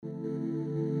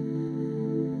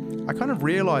I kind of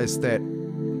realized that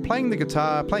playing the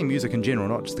guitar, playing music in general,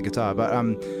 not just the guitar, but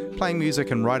playing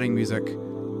music and writing music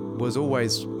was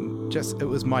always it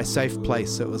was my safe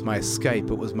place. It was my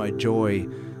escape. It was my joy.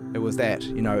 It was that,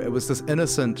 it was this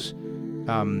innocent,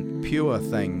 pure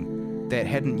thing that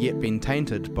hadn't yet been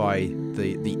tainted by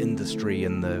the industry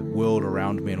and the world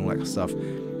around me and all that stuff.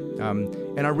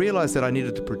 And I realized that I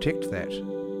needed to protect that.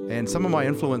 And some of my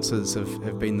influences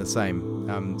have been the same.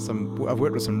 I've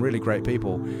worked with some really great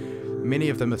people. Many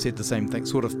of them have said the same thing,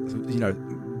 sort of,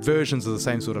 versions of the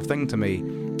same sort of thing to me,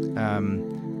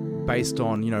 based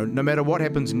on, no matter what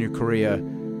happens in your career,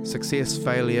 success,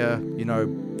 failure,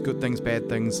 good things, bad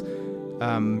things,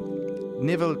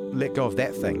 never let go of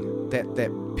that thing,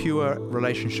 that pure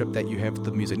relationship that you have with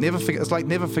the music. Never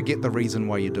forget the reason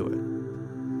why you do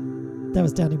it. That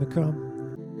was Danny McCrum.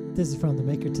 This is from the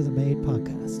Maker to the Made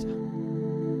podcast.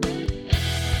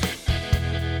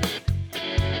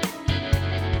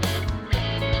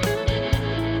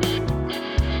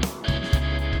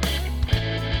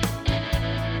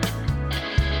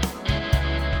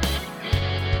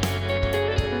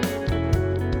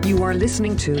 You are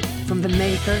listening to From the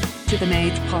Maker to the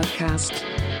Made podcast.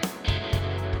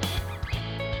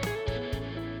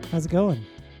 How's it going?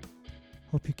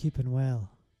 Hope you're keeping well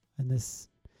in this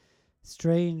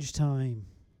strange time.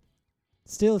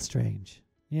 Still strange.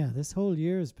 Yeah, this whole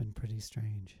year has been pretty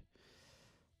strange.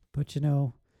 But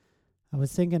I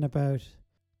was thinking about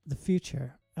the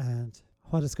future and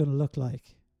what it's going to look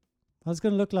like. What it's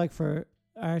going to look like for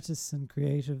artists and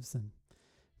creatives and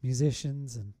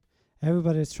musicians and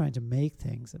everybody that's trying to make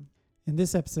things. And in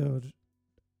this episode,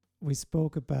 we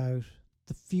spoke about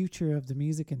the future of the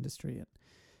music industry and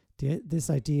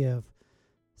this idea of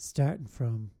starting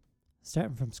from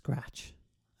scratch.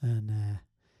 And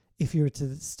if you were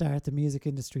to start the music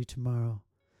industry tomorrow,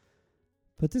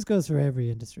 but this goes for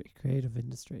every industry, creative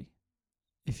industry.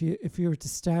 If you were to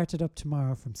start it up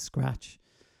tomorrow from scratch,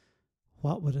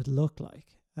 what would it look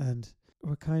like? And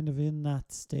we're kind of in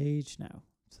that stage now.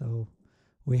 So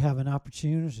we have an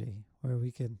opportunity where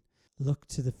we can look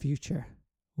to the future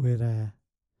with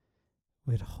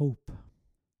hope.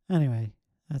 Anyway,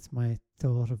 that's my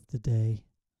thought of the day.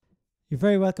 You're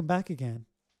very welcome back again.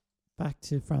 Back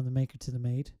to From the Maker to the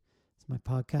Made. It's my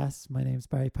podcast. My name's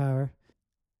Barry Power.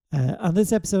 On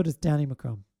this episode is Danny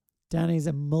McCrum. Danny's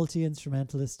a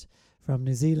multi-instrumentalist from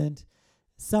New Zealand,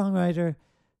 songwriter,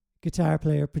 guitar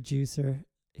player, producer.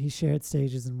 He shared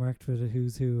stages and worked with a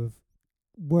who's who of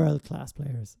world-class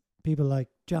players. People like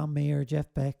John Mayer,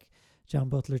 Jeff Beck, John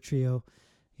Butler Trio.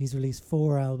 He's released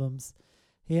 4 albums.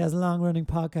 He has a long-running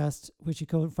podcast, which he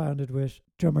co-founded with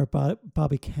drummer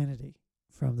Bobby Kennedy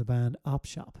from the band Op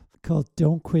Shop, called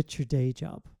Don't Quit Your Day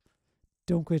Job.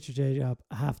 Don't Quit Your Day Job,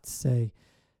 I have to say,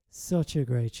 such a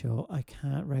great show. I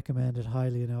can't recommend it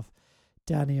highly enough.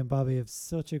 Danny and Bobby have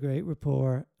such a great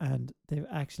rapport, and they've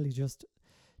actually just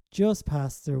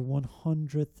passed their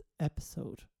 100th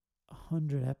episode.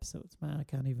 100 episodes, man, I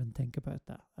can't even think about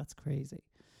that. That's crazy.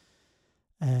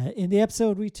 In the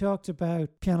episode, we talked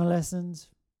about piano lessons,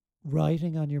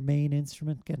 writing on your main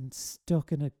instrument, getting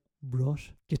stuck in a rut,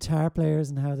 guitar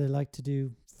players and how they like to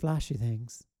do flashy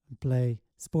things and play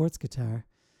sports guitar.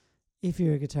 If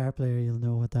you're a guitar player, you'll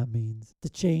know what that means. The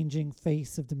changing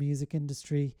face of the music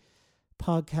industry,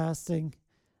 podcasting,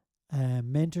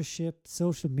 mentorship,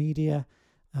 social media,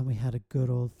 and we had a good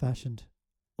old-fashioned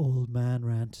old man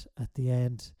rant at the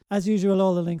end. As usual,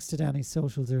 all the links to Danny's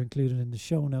socials are included in the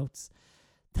show notes.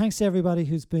 Thanks to everybody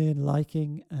who's been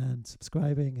liking and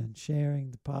subscribing and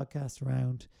sharing the podcast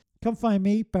around. Come find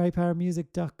me,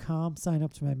 barrypowermusic.com. Sign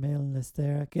up to my mailing list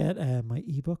there. Get my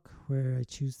ebook where I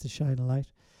choose to shine a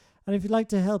light. And if you'd like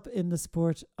to help in the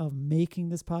support of making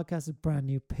this podcast, a brand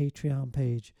new Patreon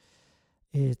page.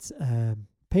 It's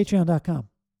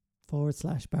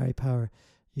patreon.com/barrypower.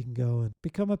 You can go and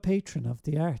become a patron of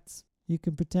the arts. You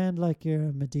can pretend like you're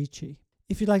a Medici.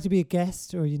 If you'd like to be a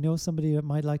guest, or you know somebody that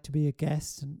might like to be a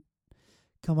guest and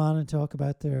come on and talk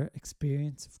about their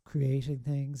experience of creating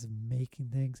things and making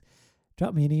things,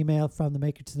 drop me an email from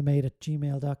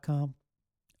themakertothemade@gmail.com,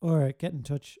 or get in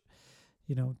touch,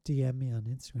 DM me on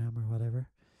Instagram or whatever.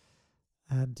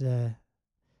 And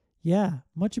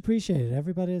much appreciated,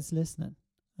 everybody that's listening.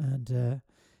 And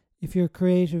if you're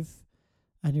creative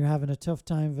and you're having a tough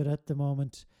time of it at the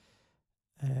moment,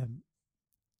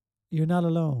 you're not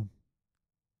alone.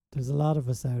 There's a lot of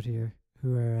us out here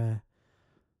who are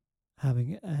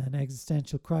having an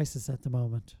existential crisis at the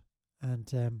moment. And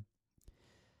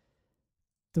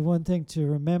the one thing to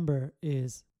remember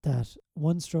is that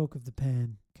one stroke of the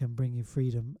pen can bring you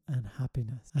freedom and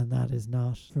happiness. And that is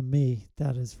not from me.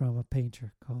 That is from a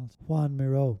painter called Juan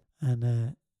Miró.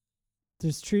 And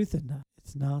there's truth in that.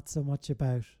 It's not so much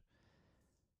about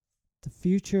the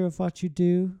future of what you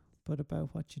do, but about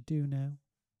what you do now.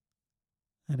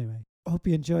 Anyway, hope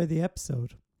you enjoy the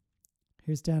episode.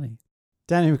 Here's Danny.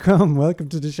 Danny McCrum, welcome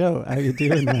to the show. How you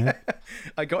doing, man?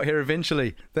 I got here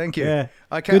eventually. Thank you. Yeah.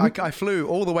 I flew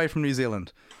all the way from New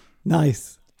Zealand.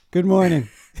 Nice. Good morning.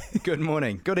 Good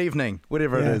morning. Good evening.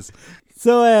 Whatever it is.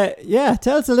 So,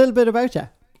 tell us a little bit about you.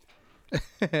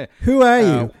 Who are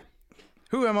you?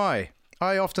 Who am I?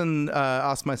 I often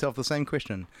ask myself the same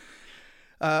question.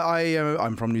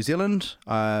 I'm from New Zealand.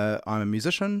 I'm a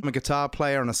musician. I'm a guitar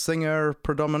player and a singer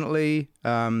predominantly.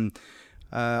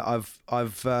 I've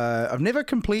never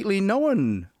completely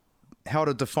known how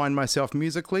to define myself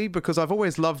musically because I've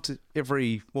always loved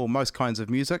most kinds of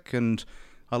music, and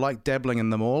I like dabbling in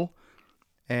them all.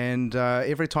 And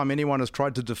every time anyone has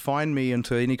tried to define me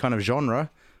into any kind of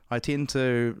genre, I tend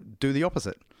to do the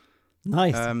opposite.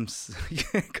 Nice.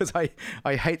 Because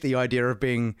I hate the idea of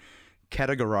being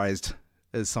categorized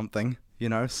as something,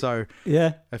 so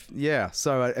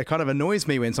so it kind of annoys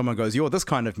me when someone goes, "You're this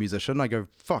kind of musician." I go,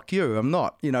 "Fuck you, I'm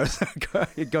not," so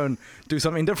go and do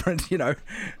something different,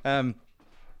 and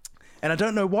I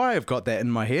don't know why I've got that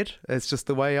in my head. It's just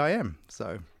the way I am.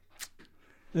 So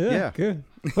yeah. Good.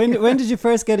 When did you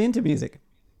first get into music?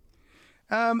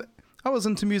 I was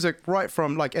into music right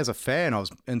from, as a fan, I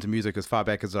was into music as far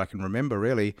back as I can remember,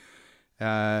 really.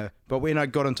 But when I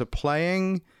got into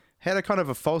playing, had a kind of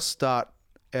a false start,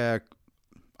 age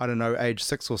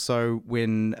 6 or so,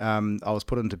 when I was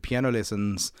put into piano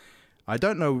lessons. I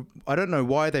don't know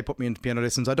why they put me into piano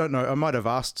lessons. I don't know. I might have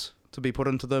asked to be put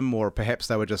into them, or perhaps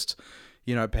they were just,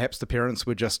 perhaps the parents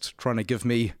were just trying to give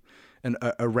me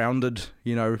a rounded,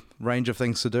 range of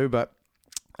things to do. But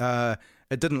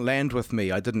it didn't land with me.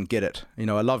 I didn't get it. I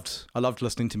loved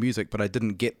listening to music, but I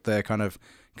didn't get the kind of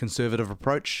conservative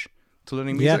approach to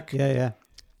learning music.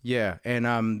 Yeah. And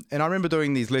I remember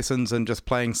doing these lessons and just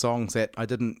playing songs that I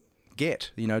didn't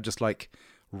get, just like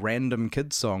random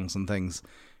kids songs and things.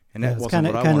 And that wasn't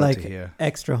what I wanted to hear.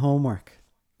 Extra homework.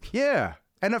 Yeah.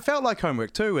 And it felt like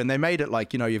homework too. And they made it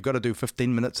like, you've got to do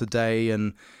 15 minutes a day,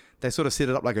 and they sort of set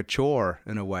it up like a chore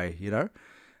in a way,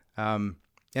 and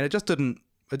it just didn't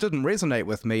resonate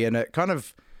with me, and it kind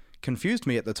of confused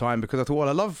me at the time because I thought, well,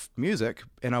 I love music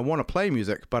and I want to play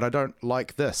music, but I don't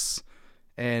like this.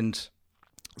 And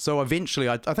so eventually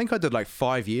I think I did like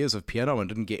 5 years of piano and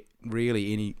didn't get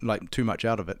really any, too much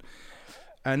out of it.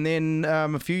 And then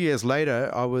a few years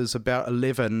later, I was about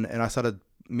 11 and I started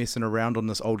messing around on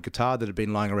this old guitar that had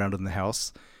been lying around in the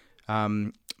house.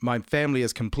 My family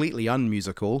is completely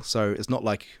unmusical, so it's not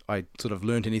like I sort of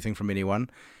learned anything from anyone.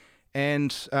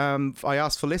 And I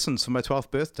asked for lessons for my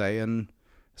 12th birthday, and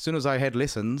as soon as I had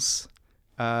lessons,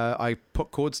 I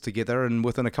put chords together, and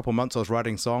within a couple of months I was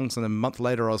writing songs, and a month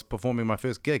later I was performing my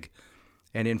first gig.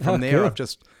 And then from there, cool.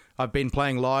 I've been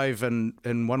playing live in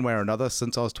one way or another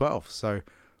since I was 12. So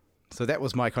that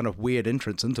was my kind of weird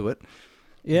entrance into it.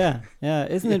 Yeah.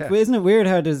 Isn't it weird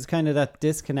how there's kind of that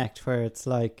disconnect where it's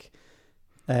like,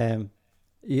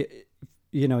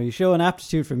 you show an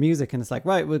aptitude for music and it's like,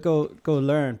 right, we'll go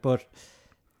learn, but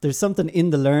there's something in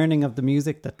the learning of the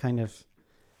music that kind of,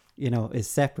 is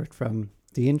separate from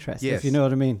the interest, if you know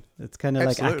what I mean. It's kind of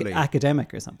like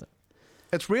academic or something.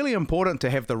 It's really important to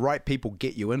have the right people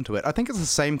get you into it. I think it's the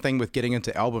same thing with getting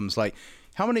into albums. Like,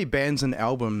 how many bands and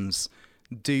albums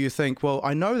do you think, well,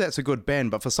 I know that's a good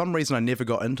band, but for some reason I never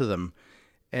got into them.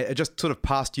 It just sort of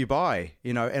passed you by,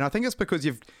 And I think it's because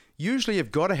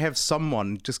you've got to have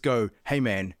someone just go, hey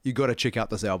man, you got to check out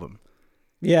this album.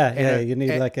 Yeah, you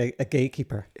need like a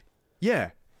gatekeeper. Yeah.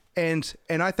 And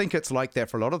I think it's like that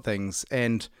for a lot of things.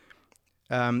 And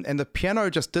the piano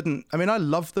just didn't, I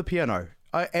love the piano.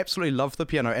 I absolutely love the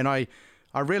piano. And I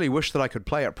really wish that I could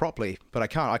play it properly, but I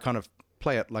can't. I kind of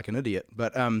play it like an idiot.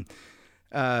 But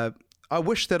I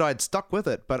wish that I'd stuck with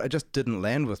it, but it just didn't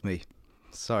land with me.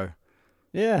 So,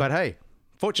 yeah. But hey,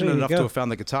 fortunate enough to have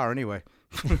found the guitar anyway.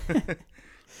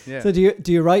 Yeah. So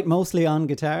do you write mostly on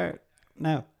guitar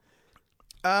now?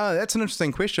 That's an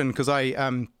interesting question because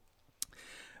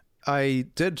I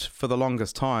did for the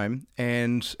longest time,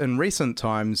 and in recent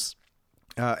times,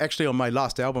 actually on my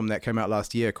last album that came out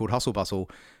last year called Hustle Bustle,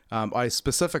 I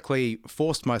specifically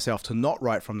forced myself to not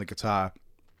write from the guitar.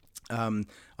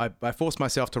 I forced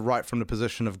myself to write from the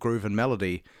position of groove and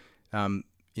melody,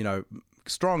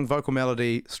 strong vocal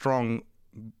melody, strong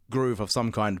groove of some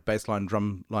kind, bass line,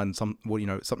 drum line,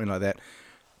 something like that,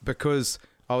 because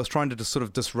I was trying to just sort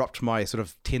of disrupt my sort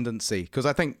of tendency, because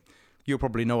I think you'll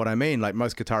probably know what I mean. Like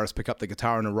most guitarists pick up the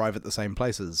guitar and arrive at the same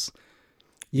places.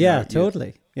 Yeah,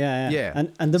 totally. Yeah.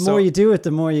 And the more you do it,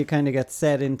 the more you kind of get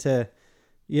set into,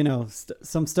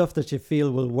 some stuff that you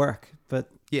feel will work, but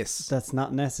Yes. that's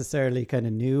not necessarily kind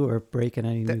of new or breaking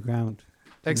any new ground.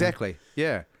 Exactly.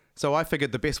 Yeah. So I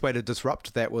figured the best way to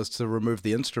disrupt that was to remove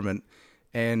the instrument,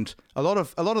 and a lot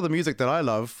of the music that I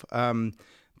love,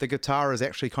 the guitar is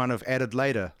actually kind of added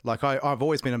later. Like I've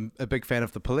always been a big fan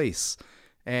of the Police,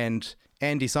 and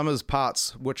Andy Summers'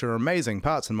 parts, which are amazing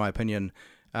parts in my opinion,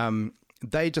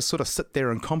 they just sort of sit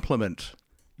there and complement,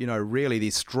 really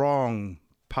these strong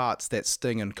parts that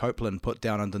Sting and Copeland put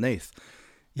down underneath.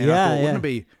 And I thought,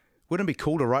 wouldn't it be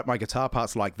cool to write my guitar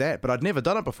parts like that? But I'd never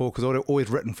done it before because I'd always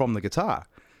written from the guitar.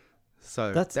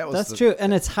 So that's true.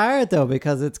 And it's hard though,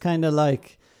 because it's kind of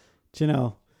like,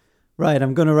 right,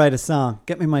 I'm going to write a song.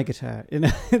 Get me my guitar.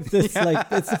 It's like,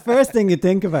 it's the first thing you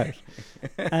think about.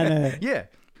 And yeah.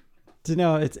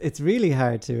 It's really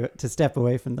hard to step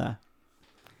away from that.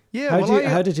 Yeah.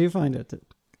 How did you find it?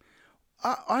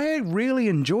 I really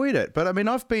enjoyed it. But I mean,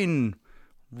 I've been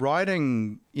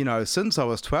writing, since I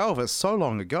was 12. It's so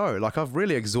long ago. Like I've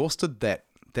really exhausted that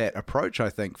approach, I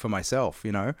think, for myself,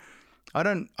 I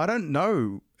don't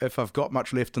know if I've got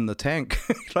much left in the tank,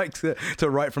 like to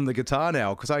write from the guitar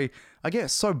now, because I get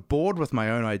so bored with my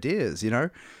own ideas,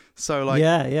 So like,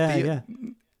 yeah.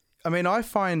 I mean, I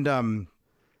find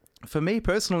for me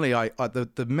personally,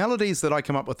 the melodies that I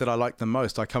come up with that I like the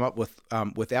most, I come up with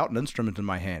without an instrument in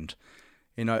my hand.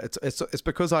 It's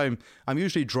because I'm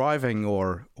usually driving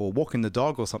or walking the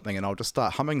dog or something, and I'll just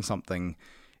start humming something,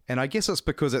 and I guess it's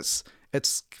because it's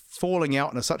falling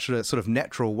out in such a sort of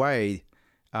natural way,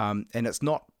 and it's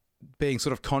not being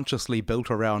sort of consciously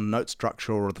built around note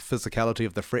structure or the physicality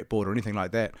of the fretboard or anything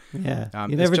like that. Yeah,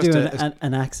 you never do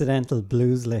an accidental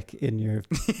blues lick in your,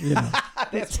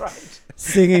 That's right.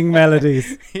 Singing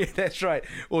melodies. Yeah, that's right.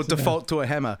 Or default to a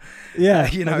hammer. Yeah,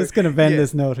 I'm just going to bend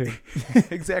this note here.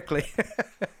 Exactly.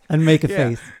 And make a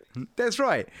face. That's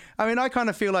right. I mean, I kind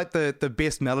of feel like the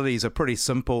best melodies are pretty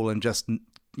simple and just,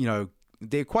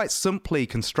 they're quite simply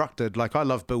constructed. Like I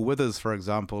love Bill Withers, for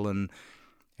example, and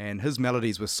his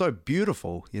melodies were so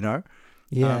beautiful,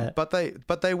 Yeah. But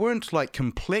they weren't like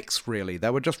complex really. They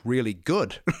were just really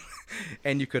good,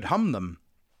 and you could hum them.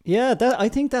 Yeah, I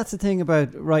think that's the thing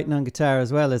about writing on guitar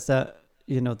as well, is that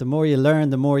the more you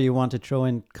learn, the more you want to throw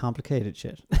in complicated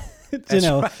shit. That's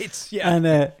right.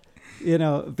 Yeah.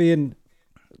 And being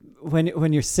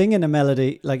when you're singing a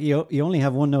melody, like you only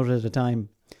have one note at a time.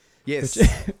 Yes.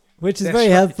 Which is very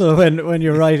helpful when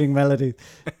you're writing melodies,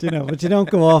 but you don't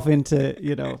go off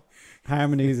into,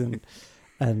 harmonies and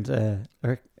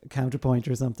or counterpoint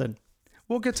or something.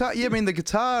 Well, guitar, I mean, the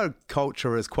guitar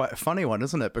culture is quite a funny one,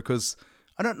 isn't it? Because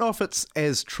I don't know if it's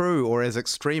as true or as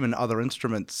extreme in other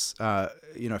instruments,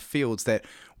 fields, that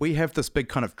we have this big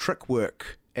kind of trick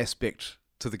work aspect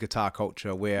to the guitar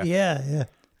culture where... Yeah.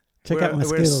 Check out my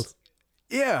skills.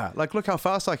 Yeah, like look how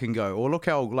fast I can go, or look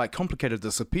how like complicated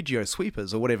this arpeggio sweep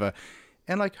is, or whatever.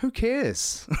 And like, who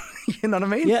cares? You know what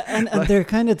I mean? Yeah, and they're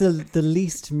kind of the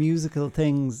least musical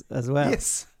things as well.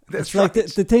 Yes, that's it's right.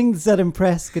 Like the things that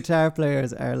impress guitar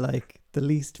players are like the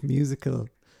least musical.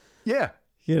 Yeah,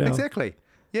 exactly.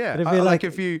 Yeah, but I feel like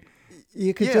if you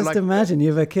could just imagine you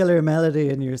have a killer melody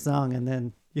in your song, and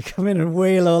then you come in and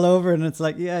wail all over, and it's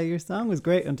like, yeah, your song was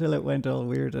great until it went all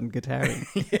weird and guitar-y.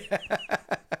 Yeah.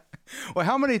 Well,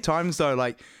 how many times though,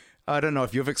 like, I don't know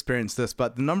if you've experienced this,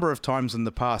 but the number of times in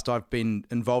the past I've been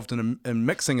involved in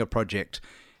mixing a project,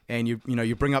 and you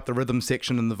bring up the rhythm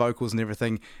section and the vocals and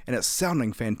everything, and it's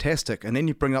sounding fantastic, and then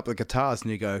you bring up the guitars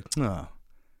and you go, oh,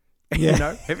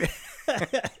 yeah.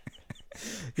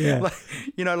 Yeah.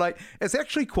 Like it's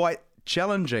actually quite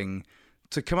challenging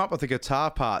to come up with a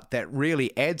guitar part that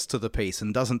really adds to the piece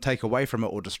and doesn't take away from it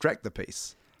or distract the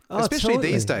piece. Oh, especially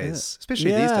totally. these days.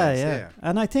 Especially these days, yeah.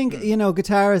 And I think,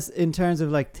 guitarists, in terms of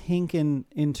like thinking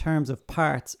in terms of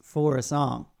parts for a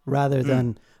song, rather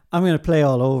than, I'm going to play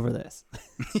all over this.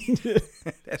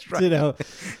 That's right.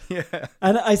 Yeah.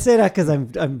 And I say that because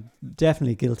I'm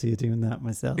definitely guilty of doing that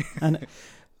myself. And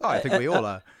I think we all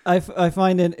are. I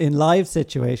find it in live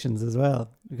situations as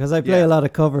well, because I play a lot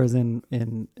of covers in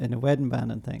a wedding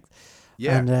band and things.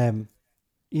 Yeah. And,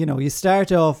 you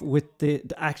start off with the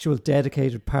actual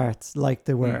dedicated parts like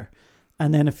they were.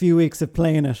 And then a few weeks of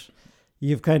playing it,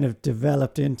 you've kind of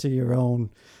developed into your own,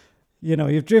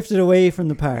 you've drifted away from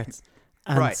the parts.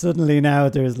 And suddenly now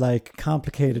there's like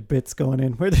complicated bits going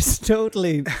in where there's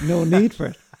totally no need for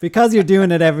it. Because you're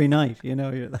doing it every night, you're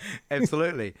like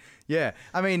Absolutely. Yeah.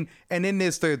 I mean, and then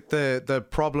there's the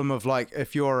problem of like,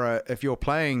 if you're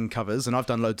playing covers, and I've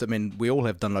done loads, we all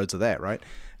have done loads of that, right?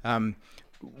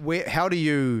 How do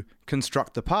you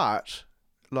construct the part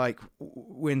like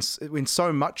when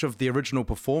so much of the original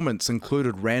performance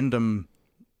included random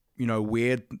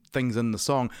weird things in the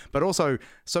song, but also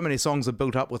so many songs are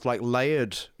built up with like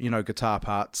layered, guitar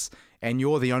parts, and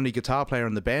you're the only guitar player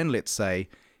in the band, let's say,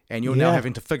 and you're now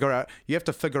having to figure out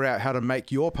how to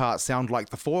make your parts sound like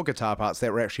the 4 guitar parts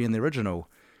that were actually in the original.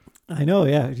 I know,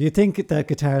 yeah. You think that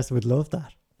guitarist would love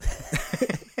that?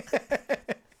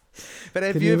 But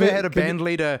have you ever had a band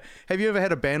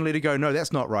leader go, no,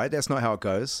 that's not right, that's not how it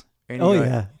goes? And you go,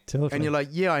 yeah, totally. And you're like,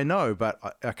 yeah, I know, but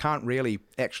I can't really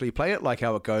actually play it like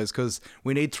how it goes because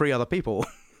we need 3 other people.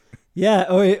 Yeah,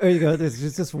 or you go, there's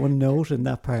just one note in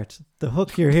that part. The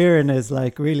hook you're hearing is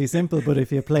like really simple, but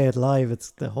if you play it live,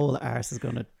 it's the whole arse is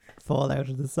going to fall out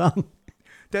of the song.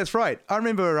 That's right. I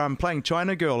remember playing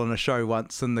China Girl in a show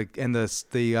once, and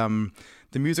the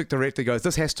music director goes,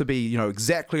 this has to be,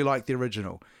 exactly like the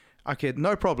original. Okay,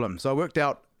 no problem. So I worked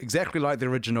out exactly like the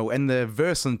original, and the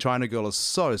verse in China Girl is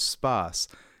so sparse.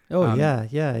 Oh, yeah.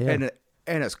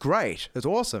 And it's great. It's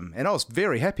awesome. And I was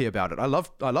very happy about it. I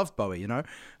love Bowie,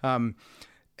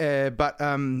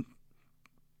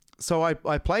 So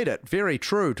I played it very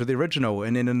true to the original,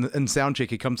 and then in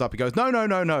soundcheck he comes up, he goes, no,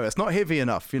 it's not heavy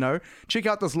enough, check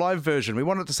out this live version, we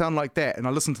want it to sound like that. And I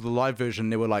listened to the live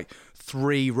version, there were like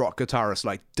 3 rock guitarists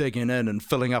like digging in and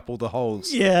filling up all the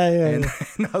holes. And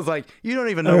I was like, you don't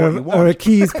even know what you want. Or a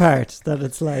keys part that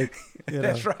it's like,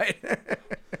 That's right.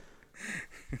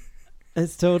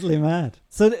 It's totally mad.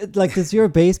 So, like, does your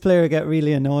bass player get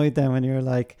really annoyed then when you're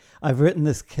like, I've written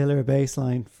this killer bass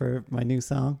line for my new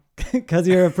song? Because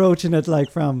you're approaching it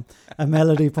like from a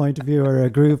melody point of view or a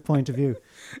groove point of view.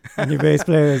 And your bass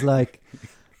player is like,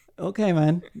 okay,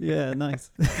 man. Yeah, nice.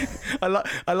 I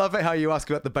love it how you ask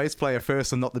about the bass player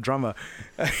first and not the drummer.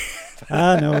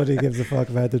 Nobody gives a fuck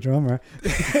about the drummer.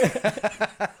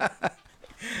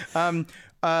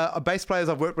 Bass players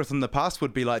I've worked with in the past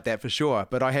would be like that for sure,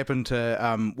 but I happen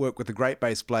to work with a great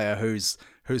bass player who's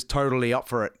totally up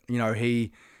for it.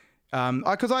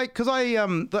 I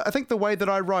think the way that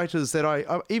I write is that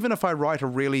I even if I write a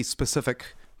really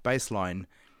specific bass line,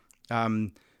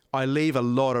 I leave a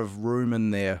lot of room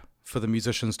in there for the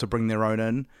musicians to bring their own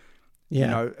in.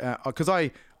 Because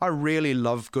I really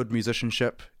love good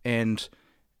musicianship, and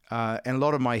a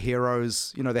lot of my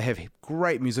heroes, they have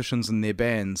great musicians in their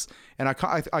bands, and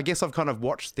I guess I've kind of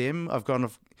watched them.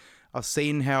 I've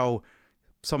seen how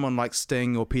someone like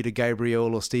Sting or Peter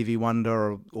Gabriel or Stevie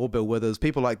Wonder or Bill Withers,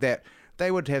 people like that, they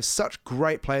would have such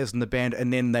great players in the band,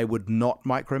 and then they would not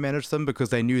micromanage them because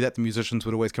they knew that the musicians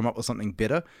would always come up with something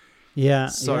better. Yeah,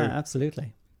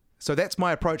 absolutely. So that's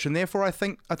my approach, and therefore I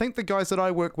think the guys that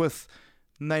I work with,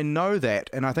 they know that,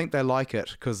 and I think they like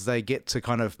it because they get to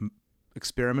kind of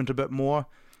experiment a bit more.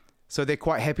 So they're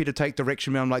quite happy to take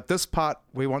direction where I'm like, this part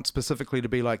we want specifically to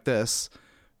be like this,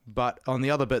 but on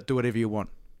the other bit, do whatever you want.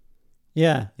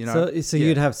 Yeah. So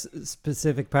you'd have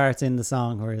specific parts in the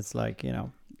song where it's like,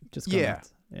 just go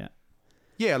nuts. Yeah.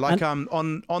 Yeah, like on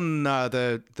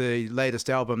the latest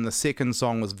album, the second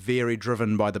song was very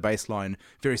driven by the bass line,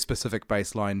 very specific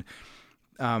bass line.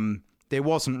 There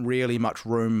wasn't really much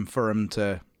room for him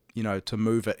to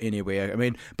move it anywhere. I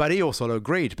mean, but he also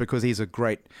agreed because he's a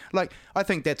great, I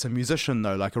think that's a musician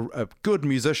though. Like a good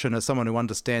musician is someone who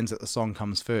understands that the song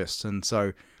comes first, and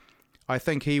so I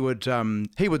think he would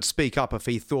speak up if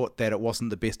he thought that it wasn't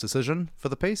the best decision for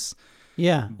the piece.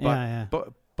 Yeah,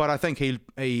 But I think he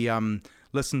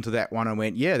listened to that one and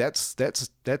went, yeah, that's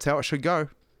how it should go,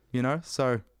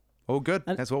 So all good.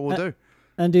 That's what we'll do.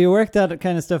 And do you work that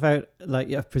kind of stuff out? Like,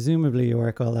 yeah, presumably you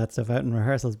work all that stuff out in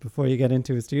rehearsals before you get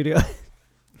into a studio.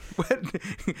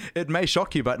 It may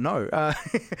shock you, but no.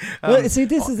 Well, see,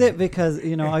 this is it because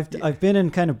I've been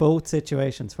in kind of both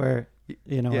situations where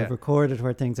I've recorded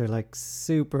where things are like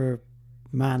super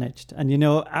managed and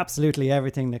absolutely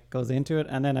everything that goes into it,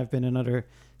 and then I've been in other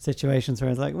situations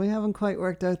where it's like, we haven't quite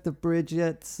worked out the bridge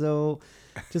yet, so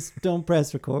just don't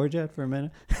press record yet for a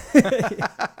minute.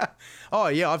 Oh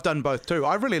yeah, I've done both too.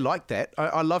 I really like that.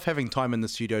 I love having time in the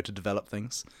studio to develop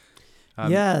things.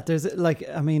 There's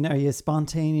are you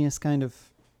spontaneous kind of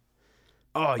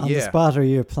on the yeah spot, or are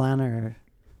you a planner?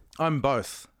 I'm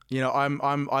both.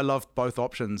 I love both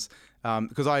options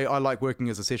because I like working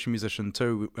as a session musician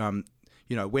too.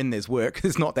 When there's work,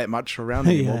 there's not that much around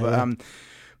anymore.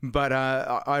 But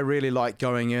I really like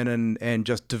going in and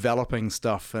just developing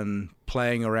stuff and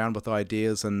playing around with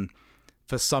ideas. And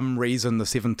for some reason, the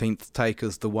 17th take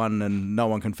is the one, and no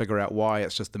one can figure out why.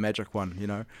 It's just the magic one,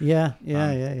 Yeah.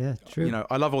 True.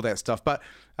 I love all that stuff. But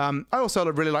I also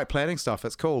really like planning stuff.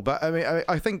 It's cool. But I mean,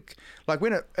 I think like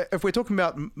if we're talking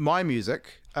about my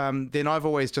music, then I've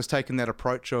always just taken that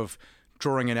approach of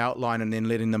drawing an outline and then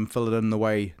letting them fill it in the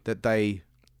way that they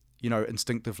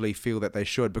instinctively feel that they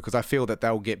should, because I feel that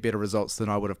they'll get better results than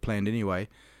I would have planned anyway.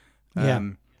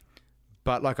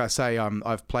 But like I say,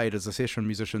 I've played as a session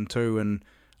musician too, and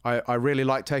I really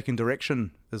like taking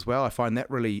direction as well. I find that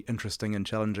really interesting and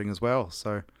challenging as well.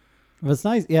 So, well, it's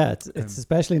nice. Yeah, it's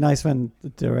especially nice when the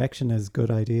direction is good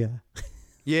idea.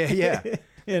 Yeah.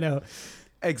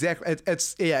 Exactly.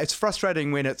 It's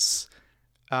frustrating when it's,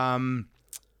 when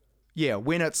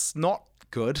it's not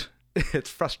good. It's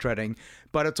frustrating,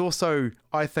 but it's also,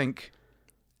 I think,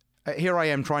 here I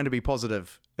am trying to be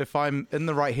positive. If I'm in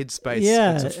the right headspace,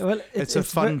 it's a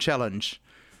fun challenge.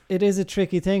 It is a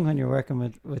tricky thing when you're working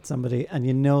with somebody and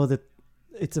you know that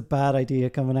it's a bad idea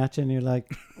coming at you, and you're like,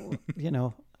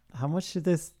 how much of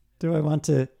this do I want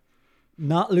to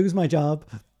not lose my job,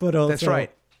 but also, that's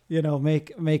right,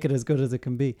 make it as good as it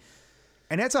can be.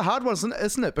 And that's a hard one,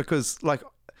 isn't it? Because like,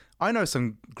 I know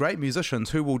some great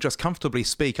musicians who will just comfortably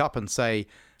speak up and say,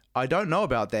 I don't know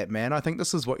about that, man. I think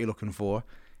this is what you're looking for.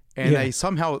 And they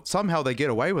somehow they get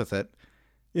away with it.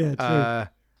 Yeah, true.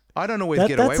 I don't always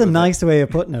get away with it. That's a nice way of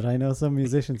putting it. I know some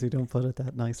musicians who don't put it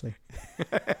that nicely.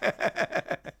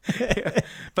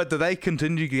 But do they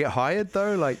continue to get hired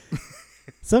though? Like,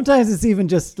 sometimes it's even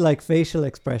just like facial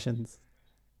expressions.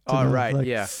 Oh, right. Like,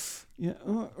 yeah.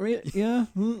 Yeah.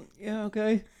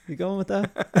 Okay. You going with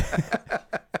that?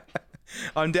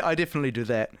 I definitely do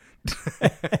that.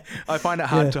 I find it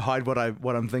hard to hide what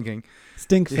I'm thinking.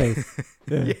 Stink face.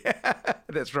 Yeah.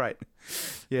 That's right.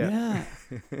 Yeah.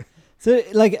 So,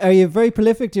 like, are you very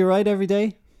prolific? Do you write every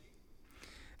day?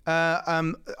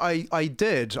 I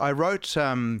did. I wrote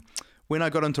when I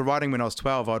got into writing when I was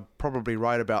 12. I'd probably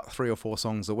write about 3 or 4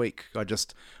 songs a week.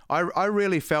 I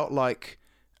really felt like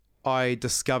I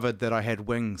discovered that I had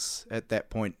wings at that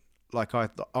point. Like I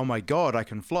thought, oh my God, I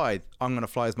can fly. I'm going to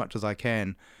fly as much as I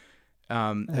can.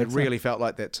 It really felt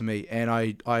like that to me. And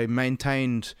I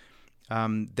maintained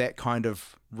that kind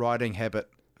of writing habit,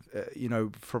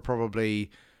 for probably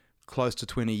close to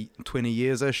 20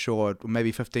 years-ish, or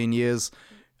maybe 15 years,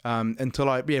 until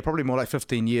probably more like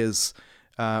 15 years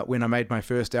when I made my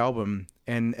first album.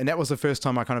 And that was the first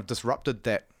time I kind of disrupted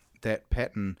that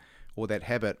pattern or that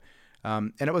habit.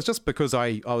 And it was just because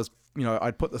I was,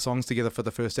 I'd put the songs together for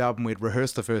the first album. We'd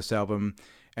rehearsed the first album,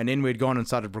 and then we'd gone and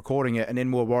started recording it, and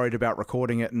then we were worried about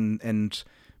recording it and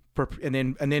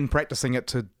then practicing it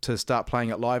to start playing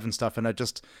it live and stuff. And it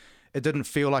didn't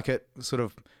feel like it sort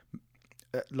of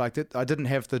like it. I didn't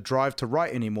have the drive to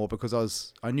write anymore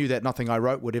because I knew that nothing I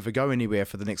wrote would ever go anywhere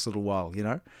for the next little while,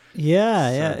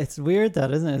 Yeah. It's weird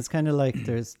that, isn't it? It's kind of like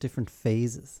there's different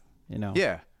phases,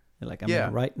 Yeah. You're like, I'm in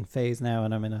a writing phase now,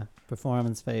 and I'm in a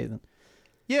performance phase.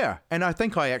 Yeah, and I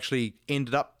think I actually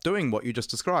ended up doing what you just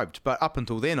described. But up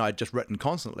until then, I'd just written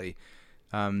constantly.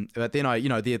 But then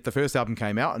the first album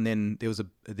came out, and then there was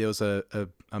a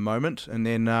moment, and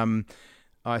then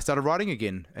I started writing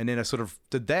again, and then I sort of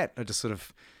did that. I just sort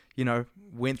of,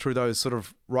 went through those sort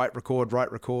of write record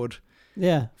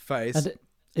phase. And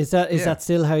is that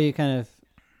still how you kind of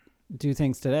do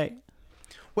things today?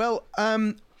 Well,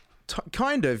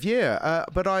 kind of, yeah.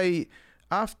 But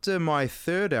after my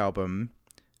third album,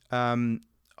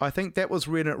 I think that was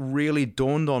when it really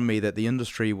dawned on me that the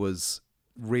industry was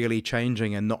really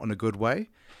changing and not in a good way.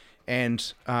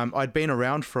 And I'd been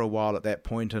around for a while at that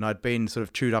point, and I'd been sort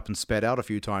of chewed up and spat out a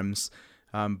few times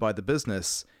by the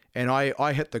business. And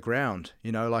I hit the ground,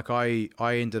 like I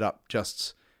ended up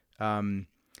just, in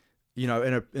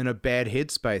a bad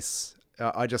headspace.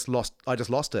 I just lost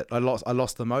it. I lost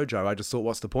the mojo. I just thought,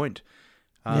 what's the point?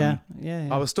 Yeah.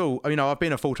 I was still, I've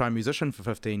been a full-time musician for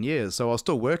 15 years, so I was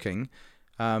still working.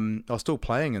 I was still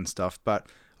playing and stuff, but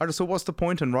I just thought, what's the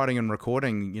point in writing and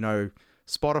recording?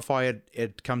 Spotify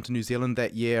had come to New Zealand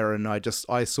that year, and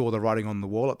I saw the writing on the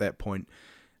wall at that point.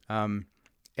 I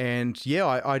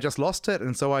just lost it.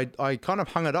 And so I kind of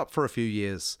hung it up for a few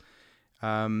years.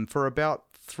 For about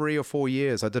 3 or 4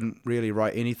 years, I didn't really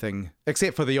write anything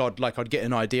except for the odd, like I'd get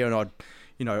an idea and I'd,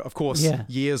 of course,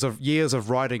 years of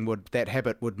writing that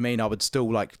habit would mean I would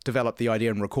still like develop the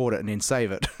idea and record it and then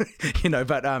save it,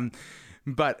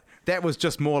 but that was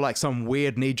just more like some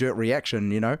weird knee-jerk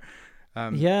reaction,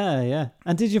 Yeah.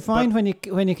 And did you find when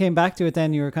you came back to it,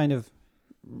 then you were kind of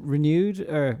renewed,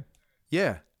 or?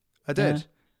 Yeah, I did.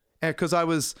 Because I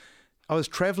was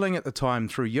traveling at the time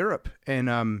through Europe, and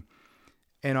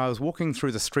I was walking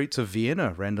through the streets of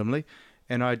Vienna randomly,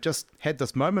 and I just had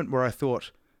this moment where I thought,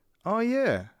 oh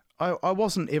yeah, I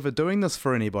wasn't ever doing this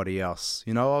for anybody else.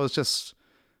 I was just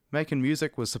making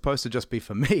music was supposed to just be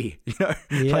for me.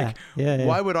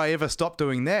 Why would I ever stop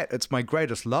doing that? It's my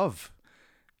greatest love.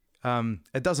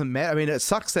 It doesn't matter. I mean, it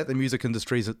sucks that the music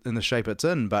industry is in the shape it's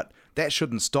in, but that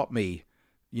shouldn't stop me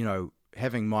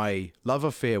having my love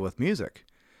affair with music.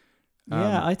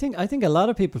 Yeah, I think a lot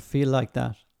of people feel like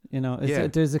that.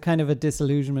 There's a kind of a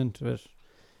disillusionment with,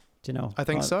 I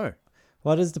think so.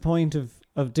 What is the point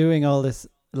of doing all this,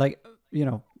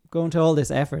 going to all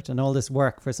this effort and all this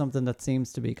work for something that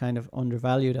seems to be kind of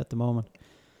undervalued at the moment?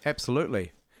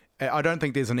 Absolutely. I don't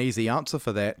think there's an easy answer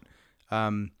for that.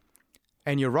 And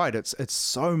you're right, it's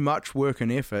so much work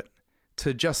and effort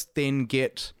to just then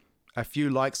get a few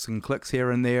likes and clicks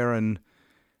here and there, and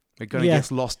it kind of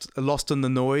gets lost in the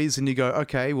noise, and you go,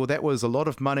 okay, well, that was a lot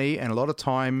of money and a lot of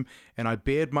time, and I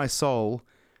bared my soul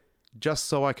just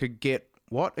so I could get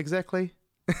what exactly?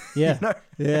 Yeah.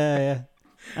 Yeah.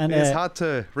 And it's hard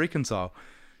to reconcile.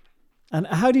 And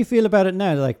how do you feel about it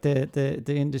now? Like the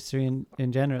industry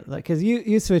in general, like, cause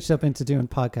you switched up into doing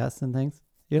podcasts and things.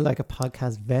 You're like a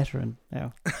podcast veteran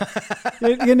now.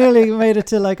 you nearly made it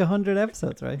to like 100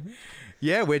 episodes, right?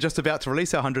 Yeah. We're just about to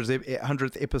release our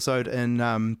 100th episode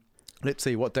in, let's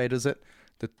see, what date is it?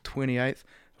 The 28th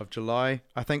of July.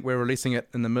 I think we're releasing it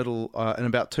in the middle, in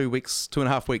about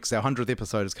 2.5 weeks. Our 100th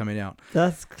episode is coming out.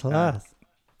 That's class.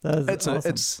 That's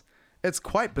awesome. It's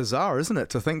quite bizarre, isn't it,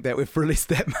 to think that we've released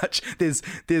that much? There's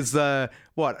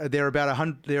what? They're about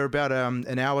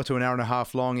an hour to an hour and a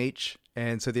half long each,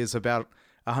 and so there's about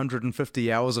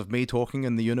 150 hours of me talking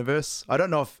in the universe. I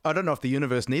don't know if the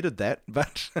universe needed that,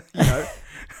 but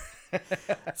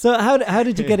So how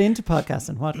did you get into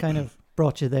podcasting? What kind of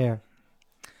brought you there?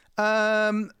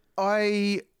 So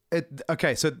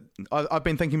I've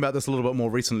been thinking about this a little bit more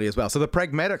recently as well. So the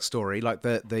pragmatic story, like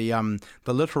the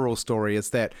literal story,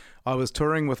 is that I was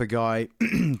touring with a guy,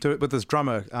 with this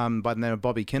drummer by the name of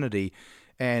Bobby Kennedy,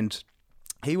 and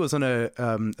he was in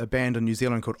a band in New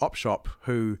Zealand called Op Shop,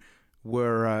 who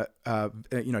were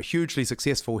hugely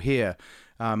successful here.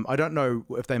 I don't know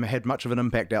if they had much of an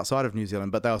impact outside of New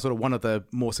Zealand, but they were sort of one of the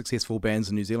more successful bands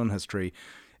in New Zealand history,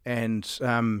 and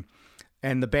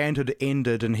the band had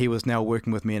ended, and he was now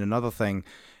working with me in another thing.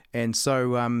 And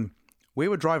so we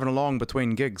were driving along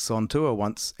between gigs on tour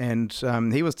once, and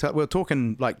we were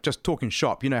talking, like, just talking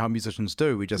shop. You know how musicians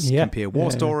do. We just compare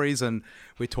war stories, and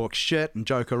we talk shit and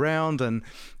joke around, and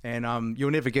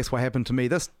you'll never guess what happened to me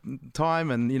this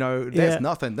time, and that's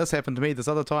nothing. This happened to me this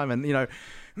other time, and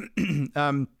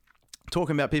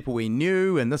talking about people we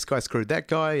knew, and this guy screwed that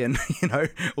guy, and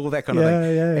all that kind of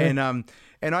thing.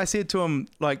 And I said to him,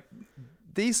 like,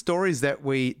 these stories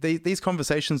these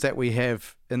conversations that we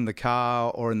have in the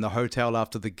car or in the hotel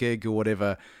after the gig or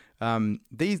whatever,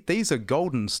 these are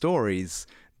golden stories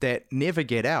that never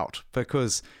get out,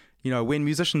 because when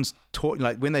musicians talk,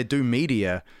 like when they do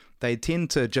media, they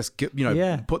tend to just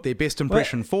put their best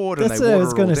impression forward, and they water it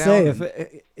all down. That's what I was going to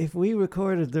say. If we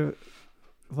recorded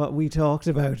what we talked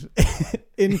about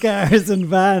in cars and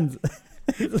vans,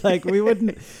 like we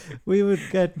would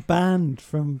get banned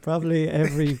from probably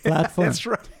every platform.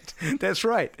 That's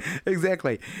right.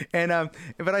 Exactly. And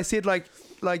but I said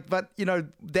but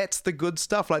that's the good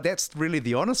stuff. Like, that's really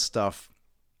the honest stuff.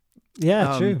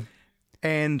 Yeah, true.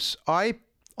 And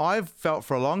I've felt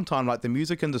for a long time like the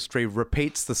music industry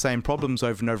repeats the same problems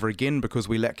over and over again because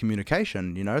we lack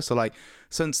communication, So like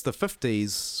since the 50s,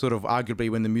 sort of arguably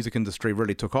when the music industry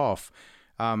really took off,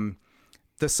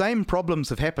 the same problems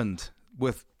have happened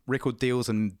with record deals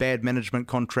and bad management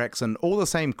contracts, and all the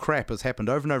same crap has happened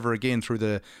over and over again through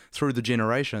the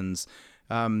generations.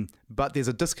 But there's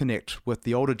a disconnect with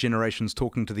the older generations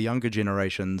talking to the younger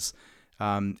generations,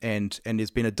 and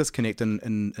there's been a disconnect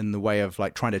in the way of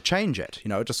like trying to change it.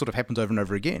 It just sort of happens over and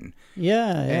over again.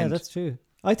 Yeah, that's true.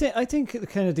 I think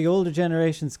kind of the older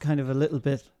generation's kind of a little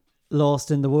bit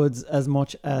lost in the woods as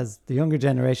much as the younger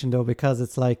generation, though, because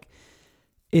it's like,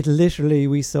 it literally,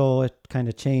 we saw it kind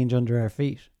of change under our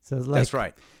feet. So it's like, that's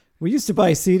right. We used to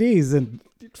buy CDs and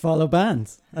follow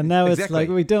bands, and now it's like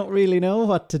we don't really know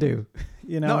what to do.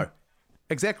 No,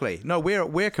 exactly. No,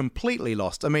 we're completely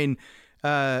lost. I mean,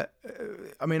 I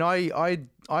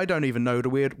don't even know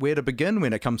where to begin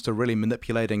when it comes to really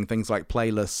manipulating things like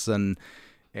playlists and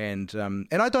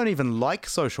I don't even like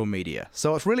social media,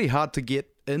 so it's really hard to get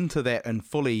into that and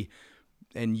fully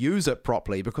and use it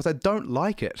properly because I don't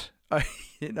like it. I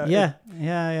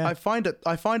find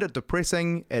it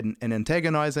depressing and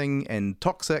antagonizing and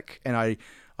toxic, and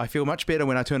I feel much better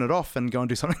when I turn it off and go and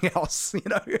do something else.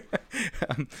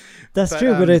 That's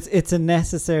true, but it's a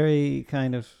necessary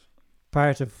kind of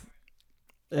part of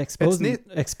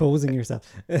exposing yourself.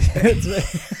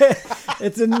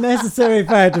 It's a necessary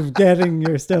part of getting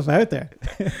your stuff out there.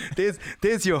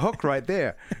 There's your hook right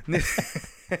there.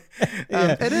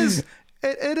 It is.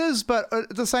 It is, but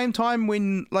at the same time,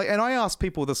 when and I ask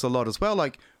people this a lot as well,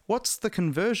 like, what's the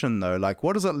conversion though? Like,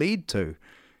 what does it lead to?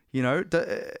 You know,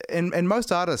 and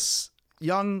most artists,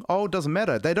 young, old, doesn't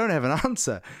matter. They don't have an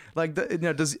answer. Like,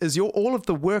 is your all of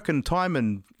the work and time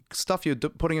and stuff you're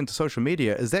putting into social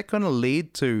media, is that going to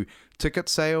lead to ticket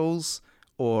sales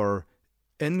or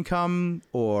income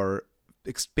or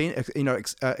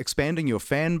expanding your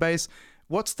fan base?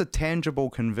 What's the tangible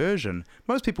conversion?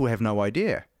 Most people have no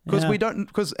idea because we don't.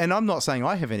 And I'm not saying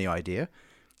I have any idea.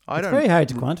 It's very hard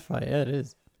to quantify. Yeah, it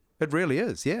is. It really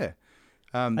is. Yeah.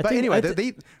 But anyway,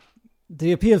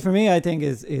 the appeal for me, I think,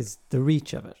 is the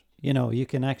reach of it. You know, you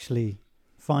can actually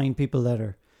find people that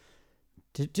are.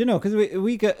 Do you know? Because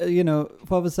we got, you know,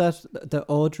 what was that? The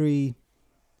Audrey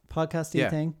podcasting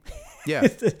thing. Yeah.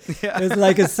 It's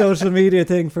like a social media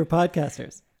thing for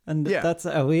podcasters. And that's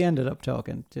how we ended up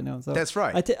talking, you know. So that's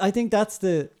right. I think that's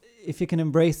if you can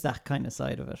embrace that kind of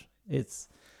side of it,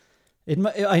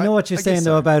 I know what you're saying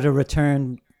though about a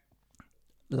return,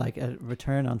 like a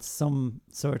return on some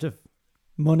sort of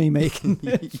money making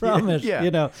from it,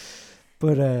 you know.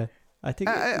 But I think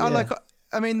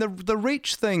I mean the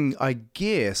reach thing. I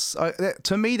guess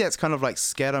to me that's kind of like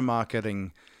scatter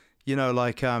marketing, you know,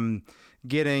 like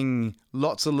getting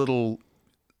lots of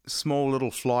small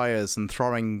little flyers and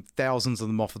throwing thousands of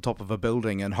them off the top of a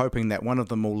building and hoping that one of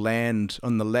them will land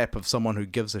on the lap of someone who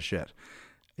gives a shit.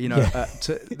 You know,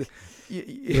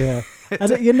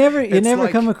 and you never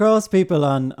come across people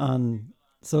on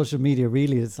social media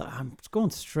really. It's like, I'm going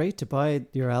straight to buy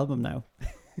your album now.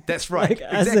 That's right.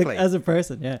 Like, exactly. As a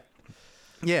person, yeah.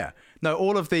 Yeah. No,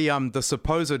 all of the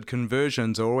supposed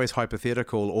conversions are always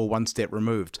hypothetical or one step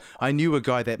removed. I knew a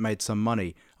guy that made some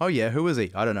money. Oh yeah, who is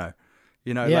he? I don't know.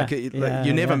 You know,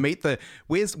 you never meet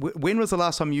when was the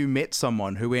last time you met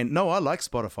someone who went, no, I like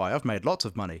Spotify. I've made lots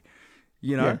of money.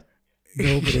 You know,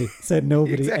 nobody said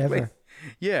nobody exactly. ever.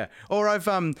 Yeah. Or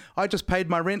I just paid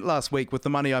my rent last week with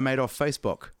the money I made off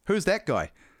Facebook. Who's that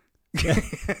guy?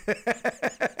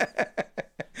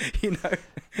 You know,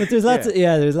 but there's lots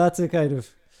of kind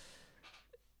of,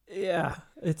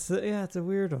 it's a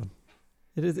weird one.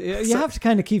 It is. You have to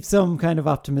kind of keep some kind of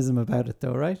optimism about it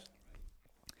though, right?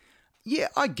 Yeah,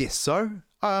 I guess so.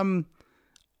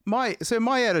 My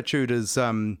attitude is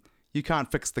you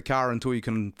can't fix the car until you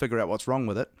can figure out what's wrong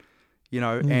with it, you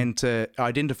know, and to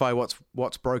identify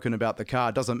what's broken about the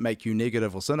car doesn't make you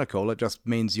negative or cynical. It just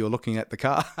means you're looking at the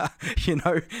car. You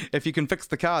know, if you can fix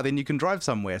the car, then you can drive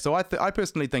somewhere. So I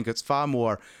personally think it's far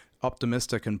more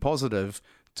optimistic and positive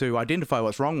to identify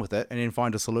what's wrong with it and then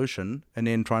find a solution and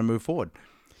then try and move forward.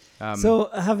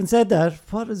 So having said that,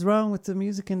 what is wrong with the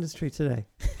music industry today?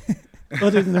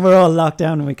 Other than we're all locked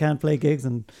down and we can't play gigs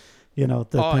and, you know,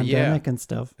 the pandemic and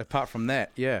stuff. Apart from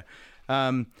that, yeah.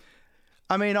 I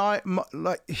mean,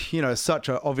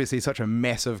 obviously such a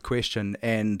massive question,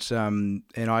 and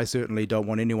I certainly don't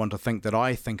want anyone to think that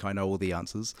I think I know all the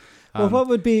answers. Well, what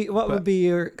would be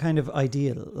your kind of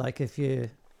ideal? Like if you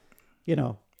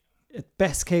know,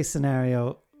 best case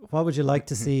scenario, what would you like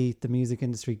to see the music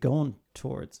industry going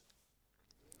towards?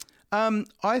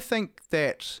 I think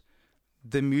that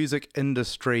the music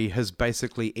industry has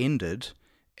basically ended,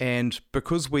 and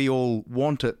because we all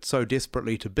want it so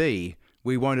desperately to be,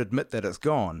 we won't admit that it's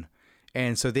gone,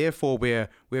 and so therefore we've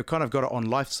kind of got it on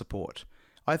life support.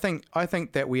 I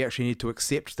think that we actually need to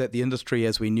accept that the industry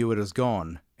as we knew it is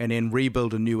gone, and then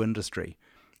rebuild a new industry.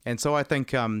 And so I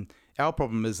think our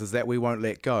problem is that we won't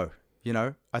let go. You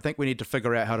know, I think we need to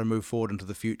figure out how to move forward into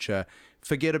the future.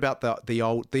 Forget about the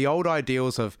old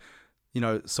ideals of, you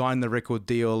know, sign the record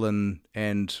deal and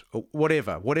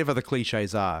whatever the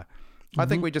cliches are. I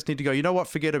think we just need to go, you know what,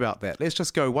 forget about that. Let's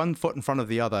just go one foot in front of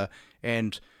the other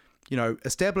and, you know,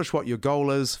 establish what your goal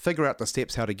is, figure out the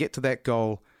steps how to get to that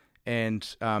goal,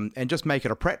 and just make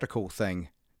it a practical thing.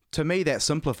 To me, that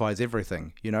simplifies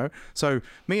everything, you know. So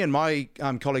me and my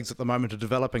colleagues at the moment are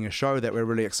developing a show that we're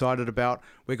really excited about.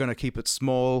 We're going to keep it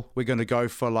small. We're going to go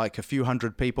for like a few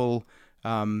hundred people,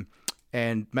 and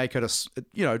make it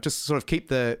just sort of keep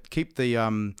the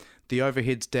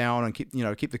overheads down and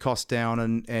keep the costs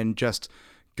down and just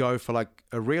go for like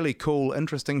a really cool,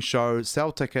 interesting show,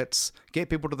 sell tickets, get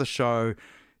people to the show,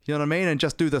 you know what I mean, and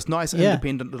just do this nice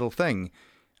independent little thing.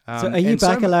 So are you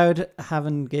back allowed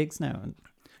having gigs now?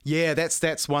 Yeah,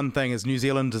 that's one thing. Is New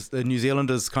Zealand is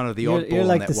kind of the oddball. You're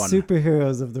like on that the one.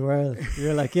 Superheroes of the world.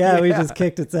 You're like, we just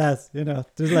kicked its ass. You know,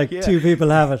 there's like 2 people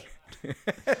have it.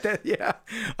 Yeah,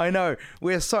 I know.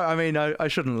 I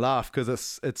shouldn't laugh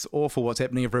because it's awful what's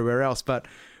happening everywhere else. But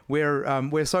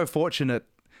we're so fortunate.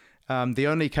 The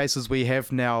only cases we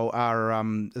have now are,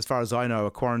 as far as I know,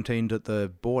 are quarantined at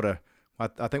the border.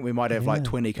 I think we might have like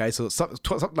 20 cases, something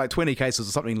like 20 cases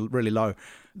or something really low.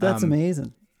 That's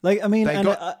amazing. Like, I mean, They an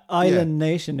got- island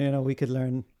nation, we could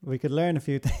learn a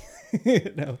few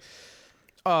things.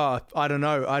 Oh, I don't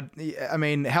know. I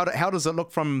mean, how does it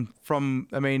look from?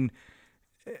 I mean,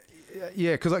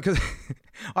 yeah, because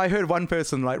I heard one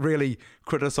person like really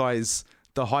criticize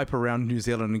the hype around New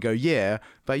Zealand and go, yeah,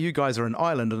 but you guys are an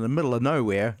island in the middle of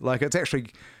nowhere. Like, it's actually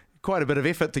quite a bit of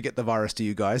effort to get the virus to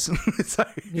you guys. So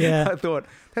Yeah. I thought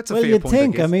that's a Well, fair you'd point.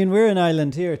 think. I I guess. mean, we're an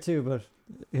island here too, but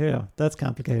that's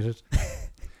complicated.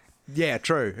 Yeah,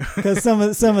 true. Because some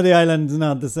of the islands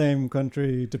not the same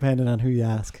country, depending on who you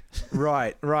ask.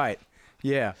 Right.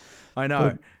 Yeah, I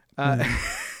know.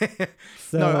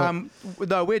 So,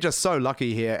 No, we're just so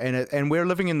lucky here, and we're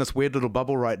living in this weird little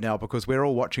bubble right now because we're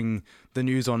all watching the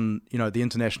news on the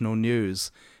international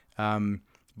news,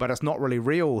 but it's not really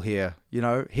real here.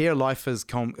 Here life has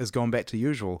gone back to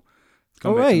usual. It's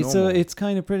gone back to right, so normal. it's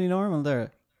kind of pretty normal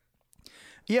there.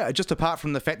 Yeah, just apart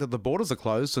from the fact that the borders are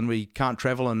closed and we can't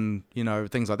travel and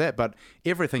things like that, but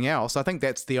everything else, I think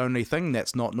that's the only thing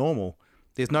that's not normal.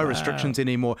 There's no restrictions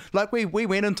anymore. Like we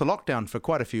went into lockdown for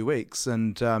quite a few weeks,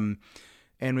 and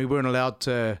we weren't allowed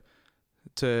to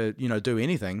do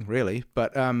anything really.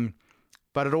 But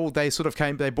it all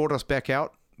they brought us back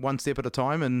out one step at a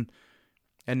time,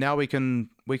 and now we can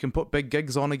put big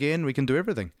gigs on again. We can do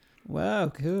everything. Wow,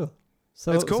 cool.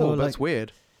 So It's cool, so, but like, it's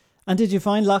weird. And did you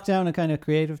find lockdown a kind of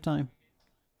creative time?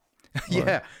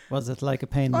 Yeah. Or was it like a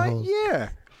pain in the hole? Yeah.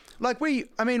 Like we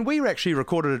actually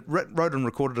wrote and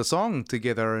recorded a song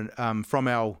together from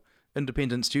our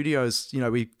independent studios.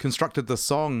 We constructed the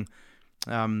song.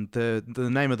 The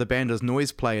name of the band is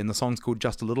Noise Play, and the song's called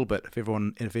Just a Little Bit.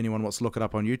 If anyone wants to look it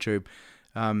up on YouTube,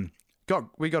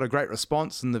 we got a great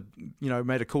response, and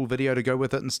made a cool video to go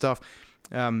with it and stuff.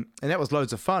 And that was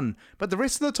loads of fun. But the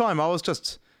rest of the time, I was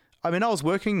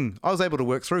working. I was able to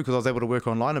work through because I was able to work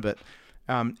online a bit.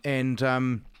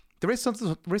 The rest of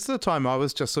the time I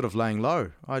was just sort of laying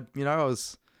low. I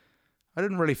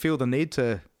didn't really feel the need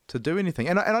to do anything.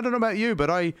 And I don't know about you, but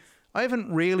I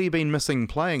haven't really been missing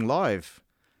playing live.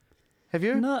 Have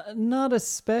you? Not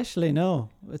especially, no.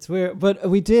 It's weird. But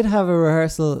we did have a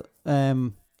rehearsal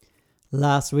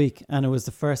last week, and it was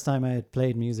the first time I had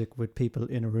played music with people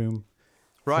in a room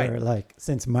Right. for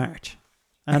since March.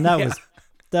 And that Yeah.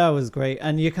 that was great.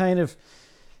 And you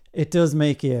it does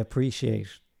make you appreciate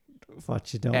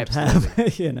what you don't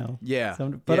Absolutely. have, Yeah.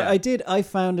 But yeah. I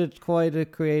found it quite a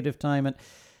creative time, and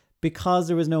because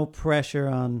there was no pressure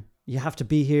on you have to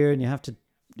be here and you have to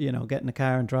get in the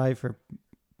car and drive for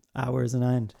hours and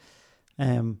end,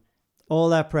 all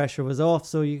that pressure was off,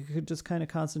 so you could just kind of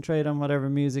concentrate on whatever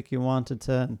music you wanted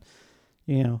to,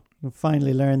 and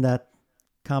finally learn that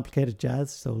complicated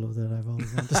jazz solo that I've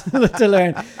always wanted to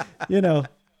learn,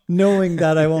 knowing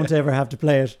that I won't ever have to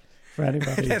play it for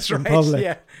anybody That's in right. public.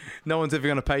 Yeah. No one's ever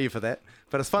going to pay you for that,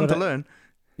 but it's fun But to learn.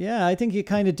 Yeah, I think you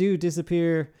kind of do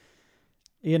disappear,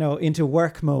 into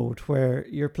work mode where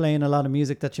you're playing a lot of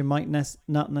music that you might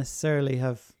not necessarily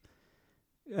have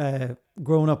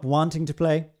grown up wanting to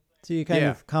play. So you kind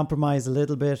of compromise a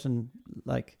little bit and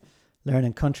like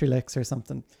learning country licks or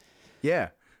something. Yeah.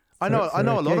 I for know a a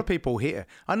lot gig. of people here.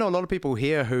 I know a lot of people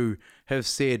here who have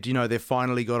said, they've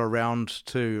finally got around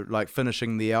to like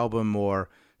finishing the album or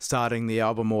starting the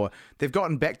album, or they've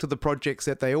gotten back to the projects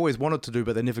that they always wanted to do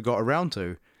but they never got around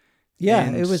to. Yeah,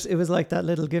 And- it was like that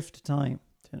little gift of time,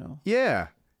 Yeah.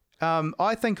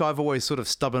 I think I've always sort of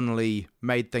stubbornly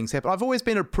made things happen. I've always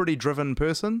been a pretty driven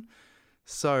person,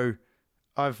 so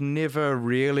I've never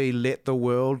really let the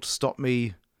world stop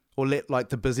me or let like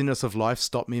the busyness of life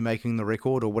stop me making the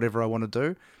record or whatever I want to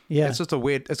do. Yeah. It's just a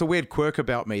weird quirk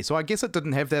about me. So I guess it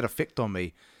didn't have that effect on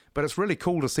me, but it's really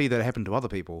cool to see that it happened to other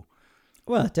people.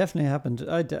 Well, it definitely happened.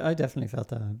 I definitely felt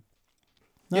that.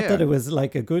 Not Yeah. that it was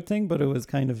like a good thing, but it was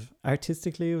kind of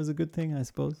artistically, it was a good thing, I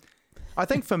suppose. I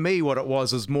think for me, what it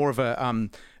was more of a,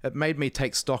 it made me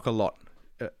take stock a lot,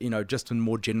 just in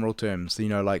more general terms,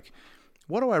 like,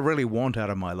 what do I really want out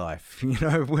of my life?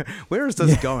 Where is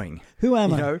this going? Who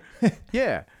am I?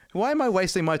 Yeah. Why am I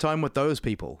wasting my time with those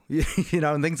people?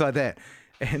 And things like that.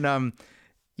 And,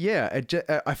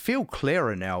 I feel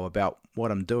clearer now about what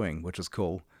I'm doing, which is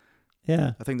cool.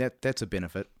 Yeah. I think that's a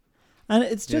benefit. And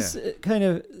it's just kind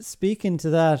of speaking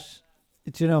to that,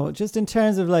 just in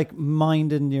terms of like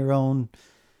minding your own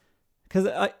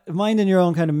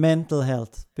kind of mental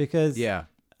health, because Yeah.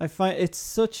 I find it's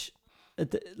such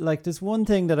like there's one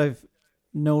thing that I've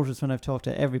noticed when I've talked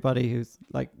to everybody who's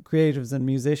like creatives and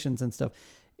musicians and stuff.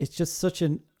 It's just such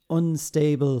an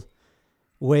unstable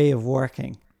way of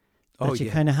working that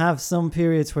you kind of have some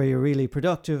periods where you're really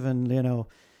productive and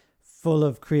full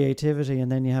of creativity,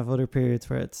 and then you have other periods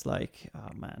where it's like, oh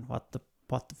man, what the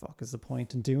what the fuck is the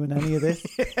point in doing any of this?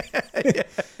 Yeah.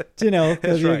 Do you know,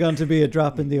 because That's you're right. going to be a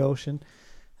drop in the ocean.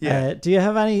 Yeah. Do you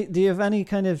have any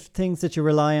kind of things that you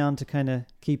rely on to kind of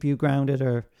keep you grounded,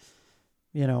 or,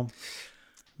 you know,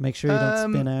 make sure you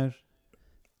don't spin out?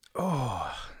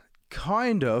 Oh,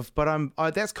 kind of, but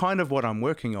that's kind of what I'm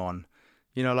working on.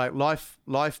 You know, like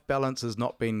life balance has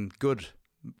not been good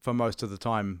for most of the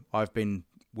time I've been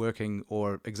working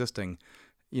or existing.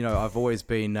 You know, I've always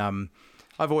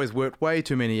worked way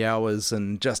too many hours,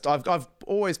 and just I've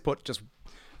always put just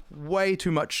way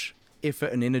too much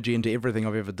effort and energy into everything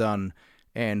I've ever done,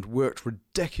 and worked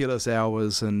ridiculous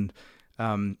hours, and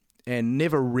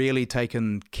never really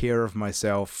taken care of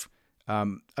myself. I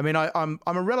mean, I'm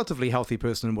a relatively healthy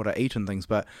person in what I eat and things,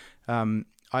 but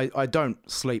I don't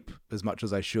sleep as much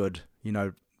as I should. You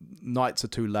know, nights are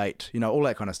too late. You know, all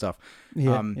that kind of stuff.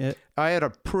 Yeah. I had a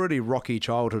pretty rocky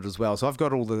childhood as well, so I've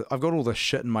got all the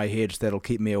shit in my head that'll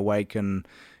keep me awake. And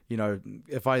you know,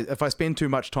 if I spend too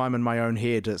much time in my own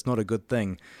head, it's not a good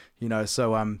thing. You know,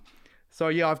 so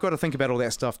yeah, I've got to think about all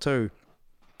that stuff too.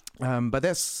 But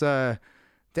that's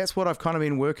what I've kind of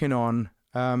been working on.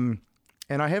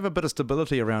 And I have a bit of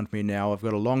stability around me now. I've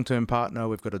got a long-term partner.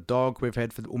 We've got a dog we've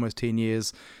had for almost 10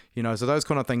 years. You know, so those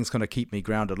kind of things kind of keep me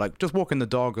grounded. Like just walking the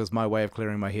dog is my way of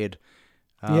clearing my head.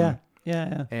 Yeah.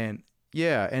 And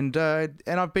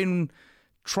I've been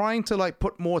trying to like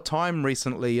put more time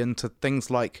recently into things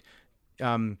like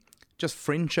just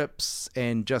friendships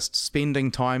and just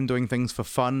spending time doing things for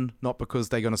fun, not because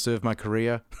they're going to serve my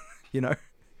career, you know.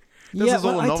 This is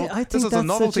all this is a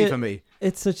novelty for me.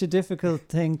 It's such a difficult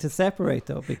thing to separate,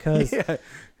 though, because Yeah.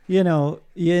 you know,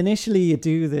 you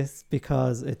do this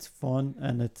because it's fun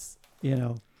and it's, you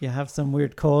know, you have some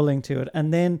weird calling to it,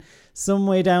 and then some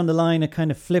way down the line it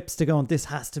kind of flips to going, this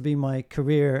has to be my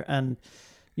career, and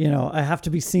you know, I have to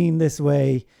be seen this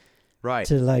way, Right.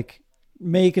 to like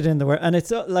make it in the world. And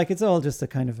it's like it's all just a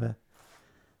kind of a,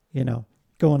 you know,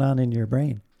 going on in your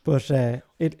brain. But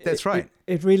That's right.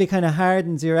 It really kind of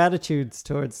hardens your attitudes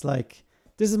towards like,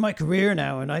 this is my career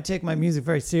now, and I take my music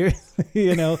very seriously,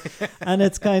 you know. And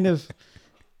it's kind of,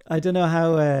 I don't know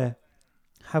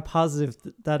how positive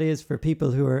that is for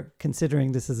people who are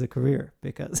considering this as a career,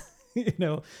 because you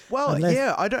know. Well,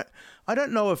 yeah, I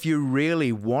don't know if you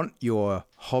really want your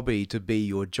hobby to be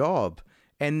your job,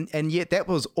 and yet that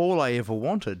was all I ever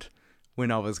wanted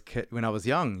when I was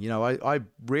young. You know, I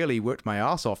really worked my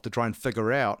ass off to try and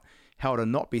figure out how to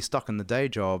not be stuck in the day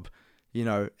job. You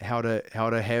know, how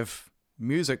to have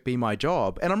music be my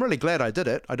job, and I'm really glad I did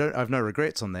it. I have no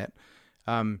regrets on that.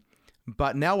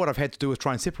 But now what I've had to do is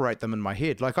try and separate them in my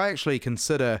head. Like I actually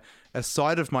consider a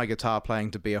side of my guitar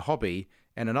playing to be a hobby,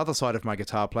 and another side of my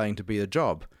guitar playing to be a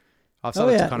job. I've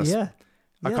started to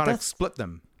kind of split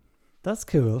them. That's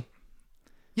cool.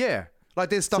 Yeah, like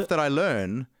there's stuff that I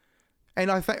learn,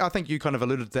 and I think you kind of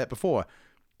alluded to that before.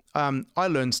 I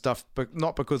learn stuff, but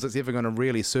not because it's ever going to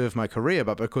really serve my career,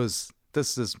 but because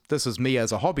this is me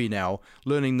as a hobby now,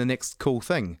 learning the next cool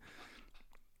thing.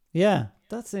 Yeah,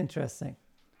 that's interesting.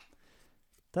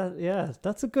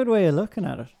 That's a good way of looking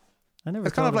at it. I never.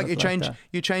 It's kind of like you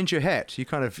change your hat. You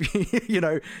kind of you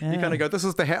kind of go, this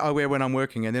is the hat I wear when I'm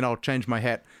working, and then I'll change my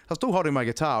hat. I'm still holding my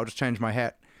guitar. I'll just change my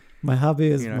hat. My hobby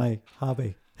is my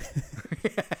hobby.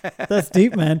 That's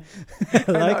deep, man.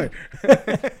 I like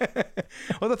it.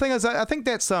 Well, the thing is, I think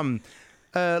that's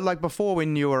like before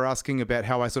when you were asking about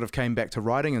how I sort of came back to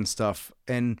writing and stuff,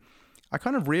 and I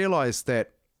kind of realized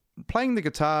that playing the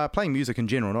guitar, playing music in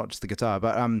general, not just the guitar,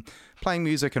 but playing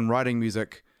music and writing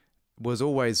music was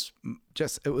always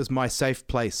it was my safe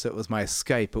place. It was my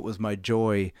escape. It was my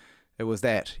joy. It was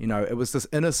that, you know, it was this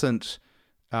innocent,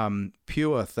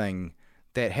 pure thing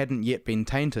that hadn't yet been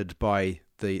tainted by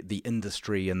the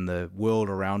industry and the world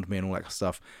around me and all that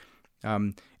stuff.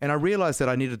 And I realized that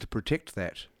I needed to protect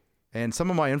that. And some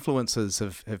of my influences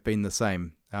have been the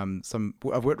same.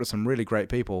 I've worked with some really great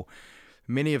people.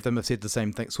 Many of them have said the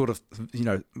same thing, sort of, you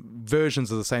know,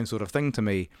 versions of the same sort of thing to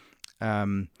me,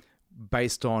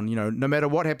 based on, you know, no matter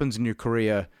what happens in your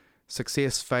career,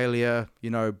 success, failure, you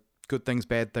know, good things,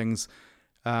 bad things,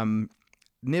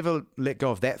 never let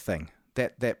go of that thing,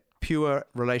 that pure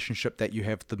relationship that you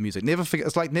have with the music. Never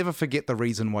forget the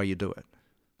reason why you do it.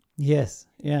 Yes.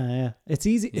 Yeah. It's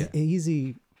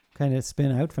easy kind of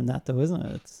spin out from that, though, isn't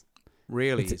it? It's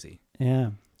really easy.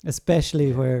 Yeah.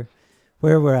 Especially where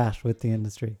we're at with the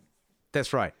industry.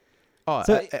 That's right. Oh,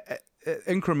 so,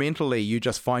 incrementally, you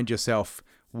just find yourself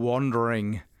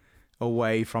wandering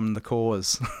away from the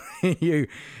cause. You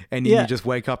just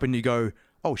wake up and you go,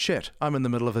 oh shit, I'm in the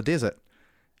middle of a desert.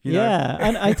 You know?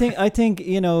 And I think,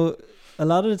 you know, a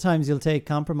lot of the times you'll take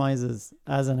compromises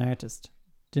as an artist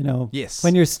You know, Yes.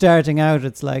 when you're starting out,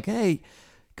 it's like, hey,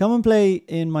 come and play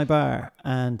in my bar,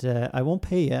 and I won't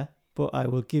pay you, but I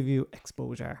will give you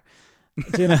exposure.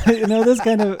 Do you know this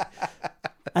kind of,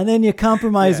 and then you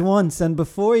compromise once, and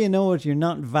before you know it, you're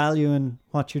not valuing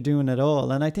what you're doing at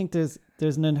all. And I think there's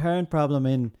an inherent problem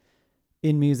in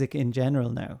music in general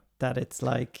now, that it's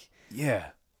like,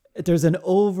 there's an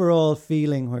overall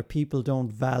feeling where people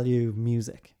don't value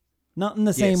music. Not in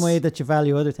the same way that you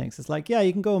value other things. It's like,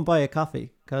 you can go and buy a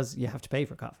coffee because you have to pay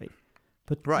for coffee.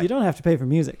 But you don't have to pay for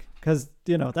music because,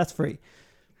 that's free.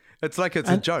 It's like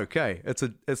a joke, eh?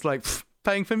 It's like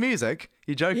paying for music.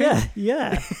 You joking?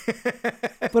 Yeah.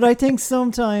 But I think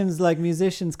sometimes like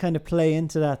musicians kind of play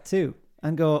into that too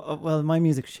and go, oh, well, my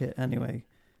music's shit anyway.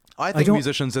 I think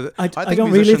musicians are... I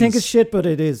don't really think it's shit, but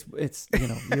it is. It's,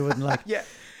 you wouldn't like...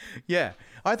 Yeah.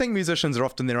 I think musicians are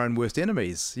often their own worst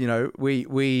enemies.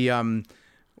 We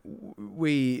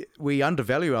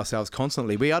undervalue ourselves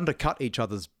constantly. We undercut each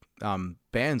other's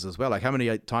bands as well. Like, how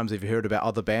many times have you heard about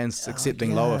other bands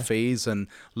accepting lower fees and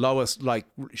lowest, like,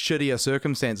 shittier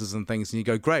circumstances and things? And you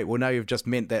go, great. Well, now you've just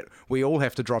meant that we all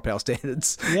have to drop our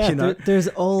standards. Yeah, there's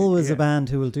always a band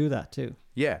who will do that too.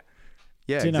 Yeah,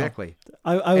 exactly.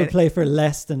 I would play for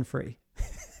less than free.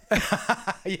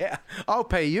 Yeah, I'll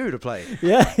pay you to play.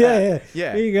 Yeah.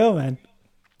 There you go, man.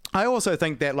 I also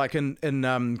think that, like,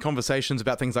 in conversations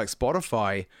about things like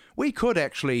Spotify, we could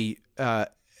actually,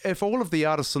 if all of the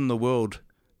artists in the world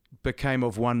became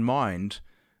of one mind,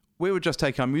 we would just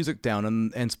take our music down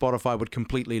and Spotify would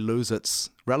completely lose its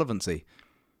relevancy.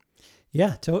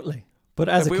 Yeah, totally. But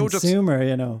as a consumer,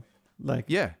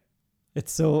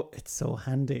 it's so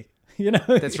handy.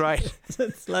 That's right.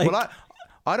 It's like, well,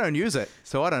 I don't use it,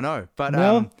 so I don't know. But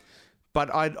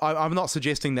I'm not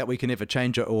suggesting that we can ever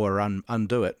change it or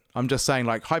undo it. I'm just saying,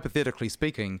 like, hypothetically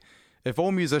speaking, if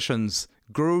all musicians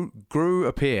grew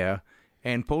a pair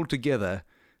and pulled together,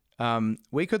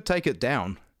 we could take it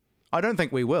down. I don't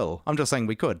think we will. I'm just saying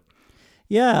we could.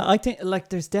 Yeah, I think, like,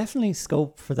 there's definitely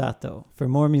scope for that, though, for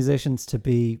more musicians to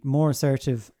be more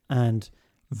assertive and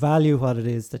value what it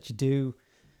is that you do.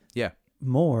 Yeah.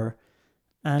 More.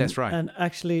 And, that's right. And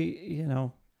actually,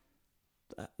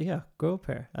 grow a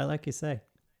pair. I like you say.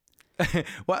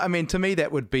 Well, I mean, to me,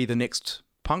 that would be the next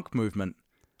punk movement.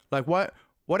 Like, what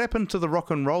happened to the rock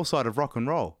and roll side of rock and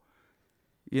roll?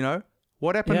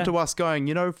 What happened to us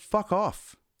going, fuck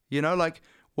off? Like,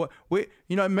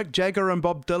 Mick Jagger and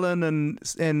Bob Dylan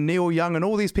and Neil Young and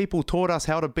all these people taught us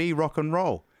how to be rock and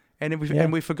roll, and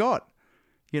we forgot.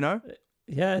 Yeah,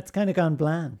 it's kind of gone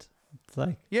bland. It's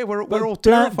like, we're all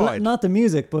terrified. Not the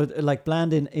music, but like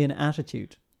bland in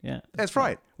attitude. Yeah, that's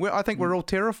right. I think we're all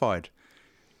terrified.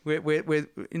 We're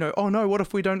oh no, what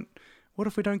if we don't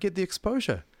get the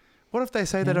exposure? What if they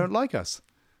say they don't like us?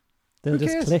 They'll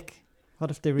just click.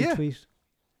 What if they retweet?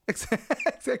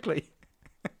 Exactly.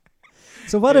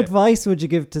 So what advice would you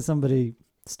give to somebody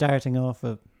starting off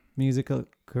a musical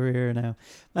career now?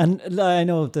 And I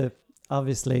know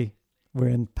obviously we're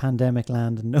in pandemic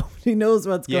land and nobody knows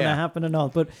what's going to happen and all,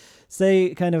 but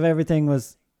say kind of everything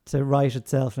was to right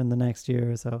itself in the next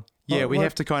year or so. Yeah, we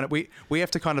have to kind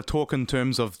of talk in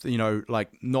terms of, like,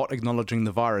 not acknowledging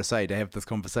the virus, to have this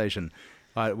conversation.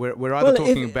 We're either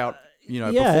talking about,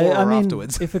 before or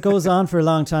afterwards. If it goes on for a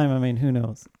long time, I mean, who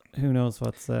knows? Who knows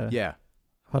what's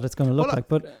what it's going to look like?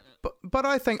 But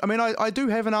I think, I do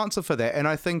have an answer for that, and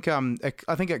I think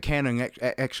it can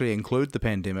actually include the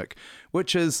pandemic,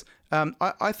 which is,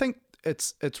 I think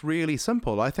it's really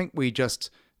simple. I think we just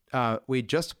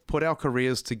put our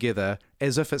careers together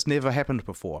as if it's never happened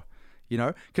before.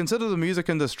 Consider the music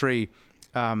industry.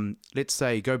 Let's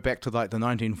say go back to like the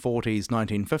 1940s,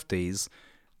 1950s.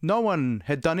 No one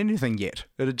had done anything yet.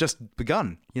 It had just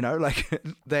begun. Like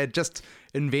they had just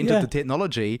invented the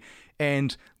technology,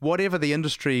 and whatever the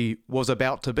industry was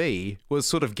about to be was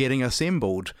sort of getting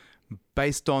assembled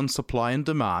based on supply and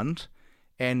demand,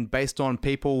 and based on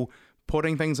people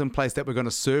putting things in place that were going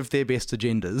to serve their best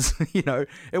agendas.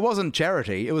 It wasn't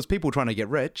charity. It was people trying to get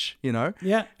rich,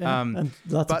 Yeah. And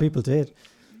lots of people did.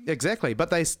 Exactly.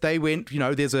 But they went,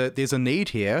 there's a need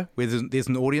here where there's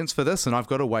an audience for this, and I've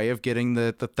got a way of getting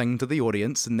the thing to the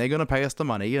audience, and they're going to pay us the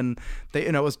money. And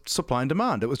it was supply and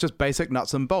demand. It was just basic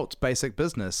nuts and bolts, basic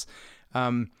business.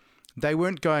 They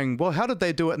weren't going, well, how did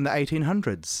they do it in the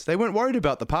 1800s? They weren't worried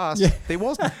about the past. Yeah.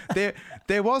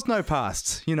 There was no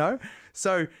past,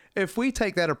 So if we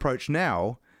take that approach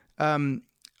now,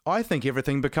 I think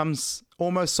everything becomes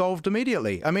almost solved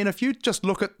immediately. I mean, if you just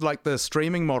look at like the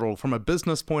streaming model from a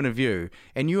business point of view,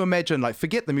 and you imagine, like,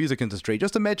 forget the music industry,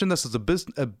 just imagine this as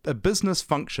a business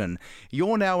function.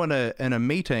 You're now in a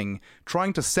meeting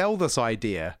trying to sell this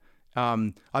idea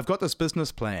I've got this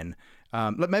business plan.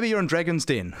 Like maybe you're in Dragon's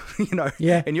Den,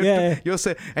 Yeah, and you're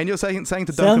saying to Sell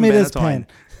Duncan me this Bannatyne,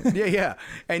 pen. yeah,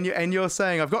 and you're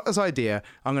saying I've got this idea.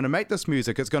 I'm going to make this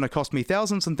music. It's going to cost me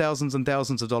thousands and thousands and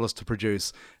thousands of dollars to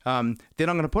produce. Then I'm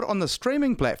going to put it on the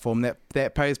streaming platform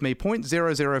that pays me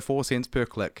 0.004 cents per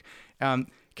click.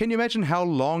 Can you imagine how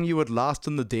long you would last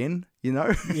in the den?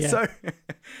 Yeah.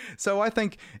 So I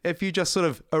think if you just sort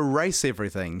of erase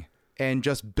everything and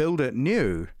just build it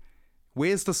new,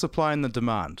 where's the supply and the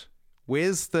demand?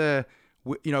 Where's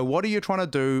what are you trying to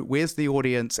do? Where's the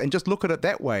audience? And just look at it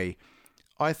that way.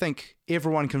 I think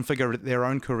everyone can figure their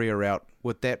own career out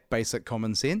with that basic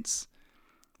common sense.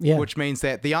 Yeah. Which means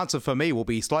that the answer for me will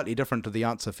be slightly different to the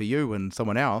answer for you and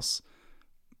someone else,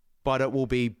 but it will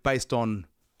be based on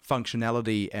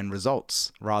functionality and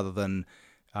results rather than,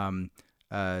 trying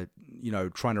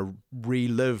to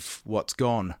relive what's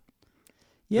gone.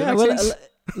 Yeah, well,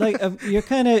 you're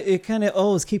kind of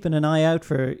always keeping an eye out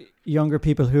for younger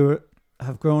people who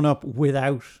have grown up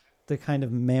without the kind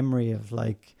of memory of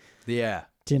the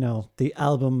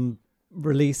album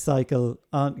release cycle.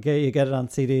 You get it on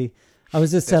CD. I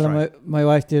was just telling my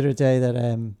wife the other day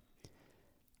that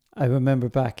I remember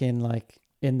back in the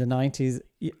 90s,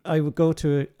 I would go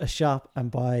to a shop and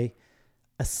buy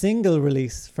a single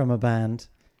release from a band.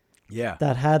 Yeah.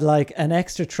 That had an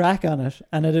extra track on it,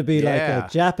 and it'd be like a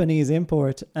Japanese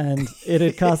import, and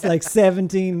it'd cost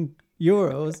 €17.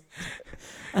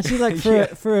 And she's like,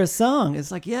 for a song,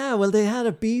 it's well, they had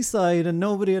a B-side and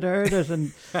nobody had heard it,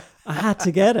 and I had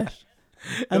to get it.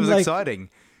 And it was exciting.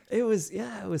 It was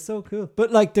so cool.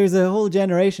 But there's a whole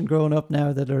generation growing up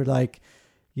now that are like,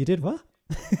 you did what?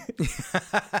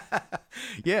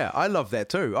 Yeah, I love that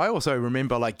too. I also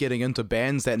remember getting into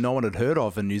bands that no one had heard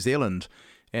of in New Zealand.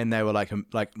 And they were like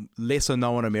lesser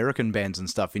known American bands and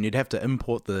stuff, and you'd have to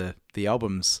import the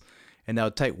albums, and they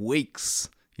would take weeks.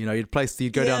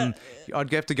 You'd go down.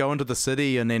 I'd have to go into the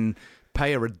city and then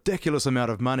pay a ridiculous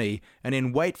amount of money, and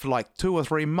then wait for 2 or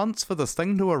 3 months for this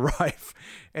thing to arrive,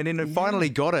 and then finally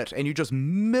got it, and you just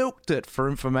milked it for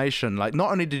information.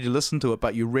 Not only did you listen to it,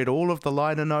 but you read all of the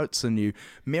liner notes, and you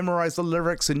memorized the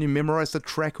lyrics, and you memorized the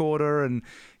track order, and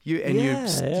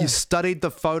you studied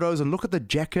the photos and look at the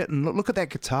jacket and look at that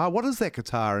guitar. What is that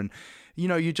guitar? And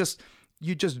you just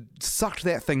sucked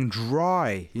that thing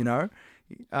dry.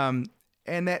 And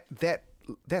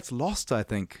that's lost, I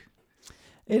think.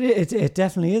 It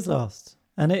definitely is lost,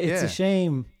 and it's a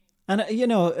shame. And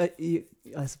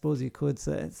I suppose you could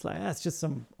say it's just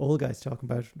some old guys talking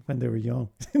about when they were young.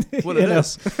 Well, it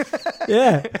is.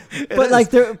 Yeah,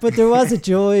 but there was a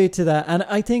joy to that, and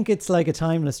I think it's like a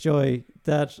timeless joy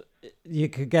that you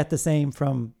could get the same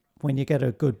from when you get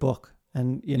a good book,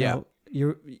 and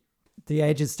the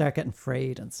edges start getting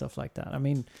frayed and stuff like that. I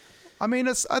mean, I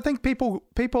think people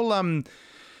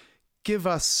give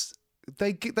us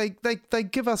they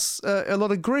give us a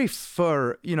lot of grief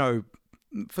for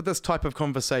this type of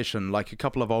conversation, like a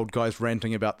couple of old guys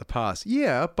ranting about the past.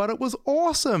 Yeah, but it was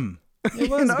awesome. It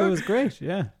was great.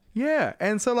 Yeah. Yeah,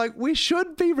 and so we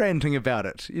should be ranting about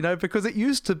it, because it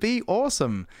used to be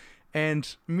awesome,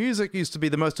 and music used to be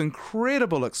the most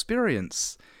incredible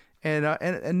experience,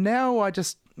 and now I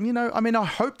just I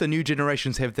hope the new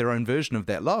generations have their own version of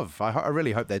that love. I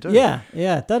really hope they do. Yeah,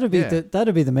 that'd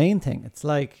be the main thing. It's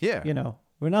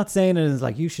we're not saying it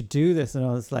as you should do this,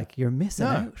 and it's you're missing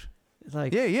out. It's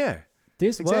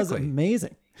this was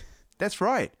amazing. That's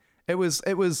right. It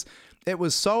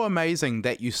was so amazing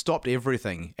that you stopped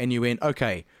everything and you went,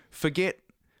 okay, forget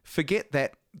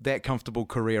that comfortable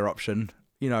career option.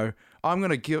 I'm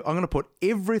gonna put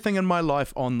everything in my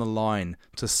life on the line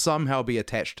to somehow be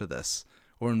attached to this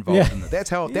or involved in it. That's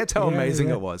how amazing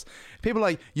it was. People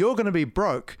are you're gonna be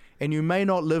broke and you may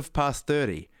not live past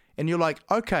 30, and you're like,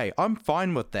 okay, I'm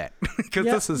fine with that because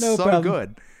this is so problem.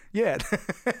 Good. Yeah.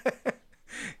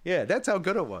 Yeah, that's how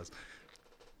good it was.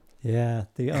 Yeah,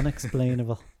 the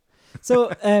unexplainable.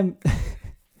 So,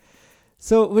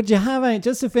 so would you have any,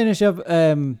 just to finish up,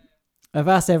 I've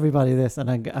asked everybody this, and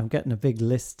I'm getting a big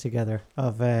list together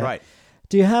of, right.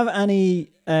 Do you have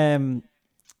any,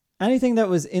 anything that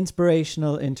was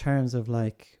inspirational in terms of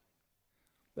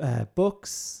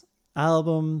books,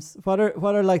 albums? What are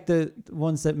the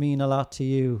ones that mean a lot to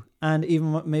you, and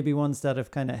even maybe ones that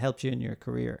have kind of helped you in your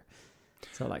career?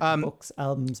 So books,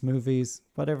 albums, movies,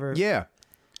 whatever. Yeah.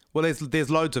 Well, there's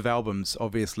loads of albums,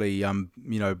 obviously.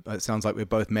 It sounds like we're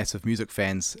both massive music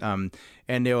fans. And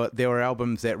there were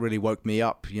albums that really woke me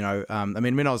up. When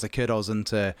I was a kid, I was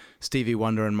into Stevie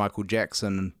Wonder and Michael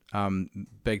Jackson,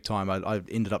 big time. I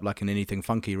ended up liking anything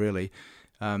funky, really.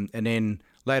 And then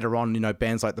later on,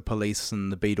 bands like the Police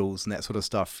and the Beatles and that sort of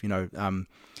stuff.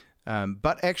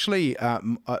 But actually,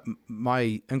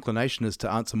 my inclination is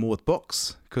to answer more with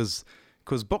books, because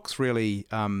books really,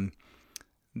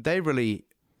 they really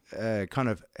kind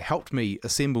of helped me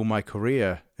assemble my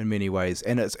career in many ways,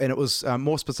 and it was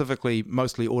more specifically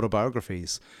mostly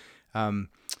autobiographies, and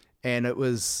it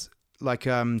was like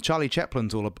Charlie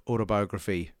Chaplin's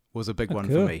autobiography was a big one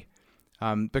for me,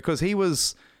 because he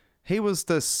was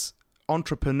this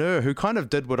entrepreneur who kind of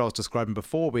did what I was describing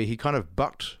before, where he kind of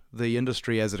bucked the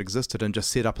industry as it existed and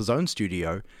just set up his own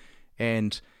studio,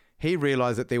 and he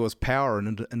realized that there was power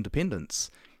in independence.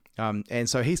 And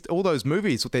so all those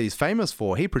movies that he's famous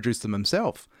for, he produced them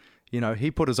himself.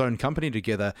 He put his own company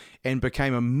together and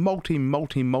became a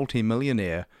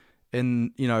multi-millionaire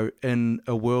in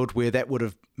a world where that would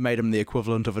have made him the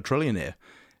equivalent of a trillionaire.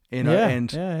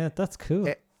 Yeah, that's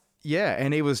cool.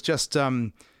 And he was just,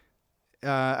 he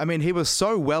was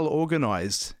so well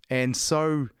organized and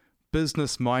so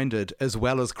business-minded as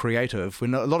well as creative.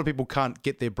 When a lot of people can't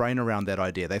get their brain around that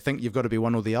idea, they think you've got to be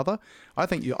one or the other. I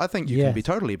think you can be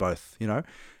totally both.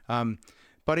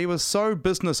 But he was so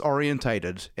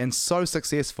business-orientated and so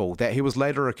successful that he was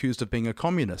later accused of being a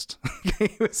communist.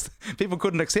 People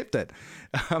couldn't accept it.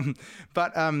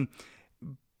 But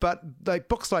like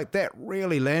books like that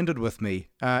really landed with me.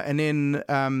 And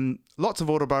then lots of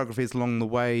autobiographies along the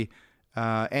way.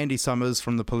 Andy Summers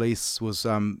from The Police was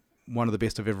one of the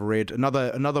best I've ever read.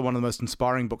 Another one of the most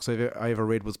inspiring books I ever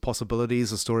read was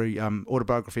Possibilities, a story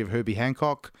autobiography of Herbie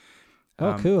Hancock.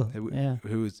 Oh, cool!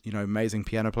 Who was amazing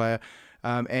piano player,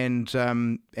 and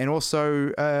also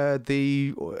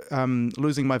the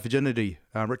Losing My Virginity,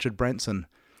 Richard Branson.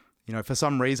 For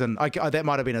some reason, that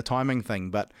might have been a timing thing,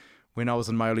 but when I was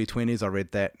in my early 20s, I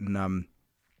read that, and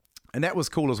that was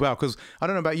cool as well. Because I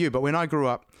don't know about you, but when I grew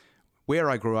up, where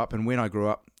I grew up, and when I grew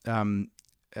up,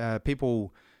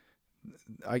 people.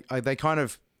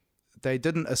 They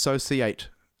didn't associate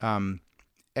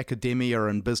academia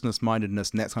and business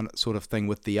mindedness and that kind of sort of thing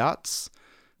with the arts.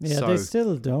 Yeah, they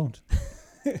still don't.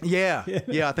 yeah,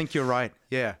 I think you're right.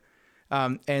 Yeah,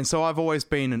 and so I've always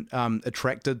been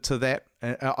attracted to that.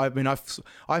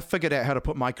 I figured out how to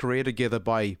put my career together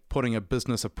by putting a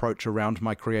business approach around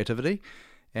my creativity,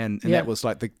 and that was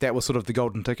that was sort of the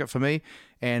golden ticket for me.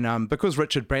 And because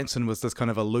Richard Branson was this kind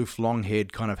of aloof,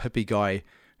 long-haired kind of hippie guy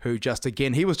who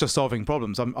he was just solving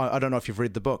problems. I don't know if you've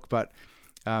read the book, but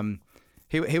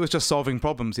he was just solving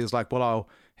problems. He was like,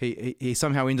 he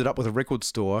somehow ended up with a record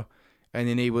store, and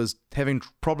then he was having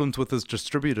problems with his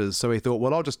distributors. So he thought,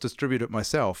 well, I'll just distribute it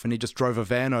myself. And he just drove a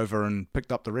van over and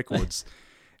picked up the records.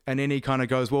 And then he kind of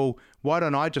goes, well, why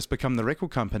don't I just become the record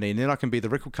company? And then I can be the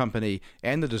record company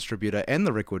and the distributor and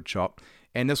the record shop.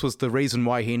 And this was the reason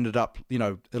why he ended up,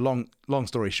 long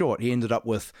story short, he ended up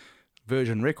with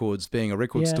Virgin Records being a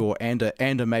record store and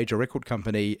a major record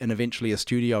company, and eventually a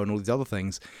studio and all these other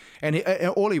things. And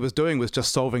all he was doing was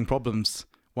just solving problems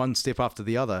one step after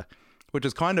the other, which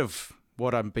is kind of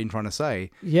what I've been trying to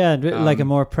say. Yeah, like a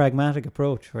more pragmatic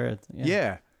approach where it's...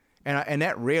 Yeah. And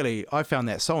that really, I found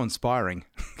that so inspiring.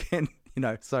 And,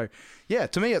 so yeah,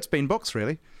 to me, it's been books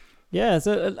really. Yeah.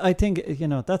 So I think,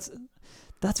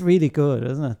 that's really good,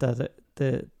 isn't it? That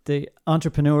the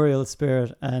entrepreneurial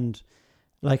spirit and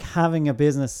like having a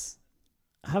business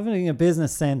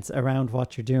sense around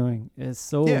what you're doing is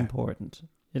so important.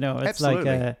 It's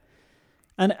absolutely. like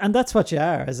and that's what you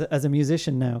are as a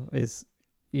musician now. Is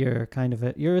you're kind of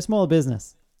you're a small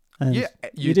business, and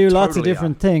you do lots of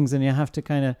different things, and you have to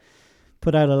kind of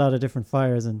put out a lot of different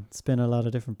fires and spin a lot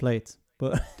of different plates.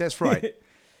 But that's right.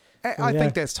 I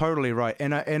think that's totally right.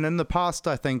 And in the past,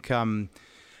 I think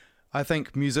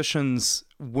musicians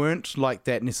weren't like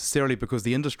that necessarily because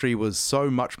the industry was so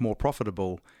much more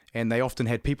profitable, and they often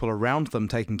had people around them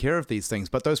taking care of these things.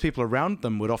 But those people around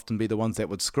them would often be the ones that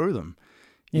would screw them.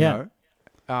 You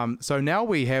know? So now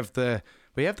we have the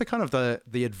kind of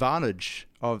the advantage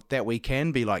of that we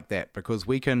can be like that, because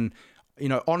we can,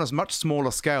 on a much smaller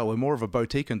scale, we're more of a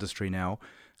boutique industry now.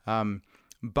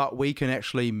 But we can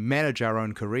actually manage our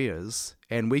own careers,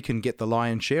 and we can get the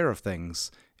lion's share of things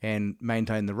and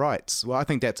maintain the rights. Well, I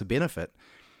think that's a benefit.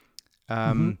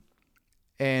 And,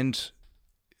 I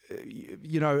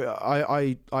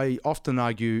often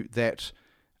argue that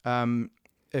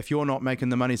if you're not making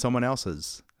the money, someone else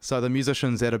is. So the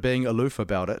musicians that are being aloof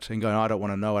about it and going, I don't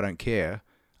want to know, I don't care.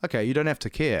 Okay, you don't have to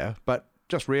care, but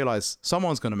just realize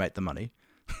someone's going to make the money.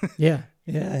 Yeah.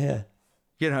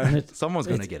 Someone's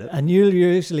going to get it. And you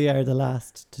usually are the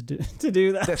last to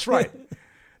do that. That's right.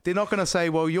 They're not going to say,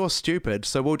 well, you're stupid,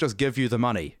 so we'll just give you the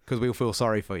money because we'll feel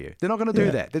sorry for you. They're not going to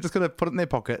do that. They're just going to put it in their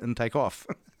pocket and take off.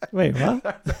 Wait,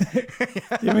 what?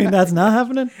 You mean that's not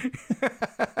happening?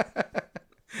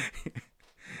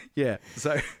 Yeah.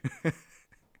 So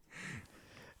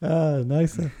Oh,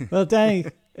 nice one. Well, Danny,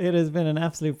 it has been an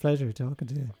absolute pleasure talking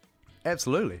to you.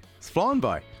 absolutely, it's flown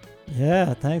by.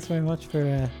 Yeah, thanks very much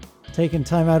for taking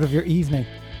time out of your evening.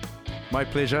 My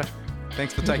pleasure.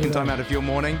 Thanks for taking time out of your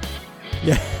morning.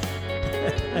 Yeah,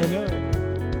 I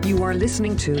know. You are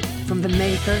listening to From the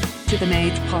Maker to the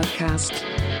Made podcast.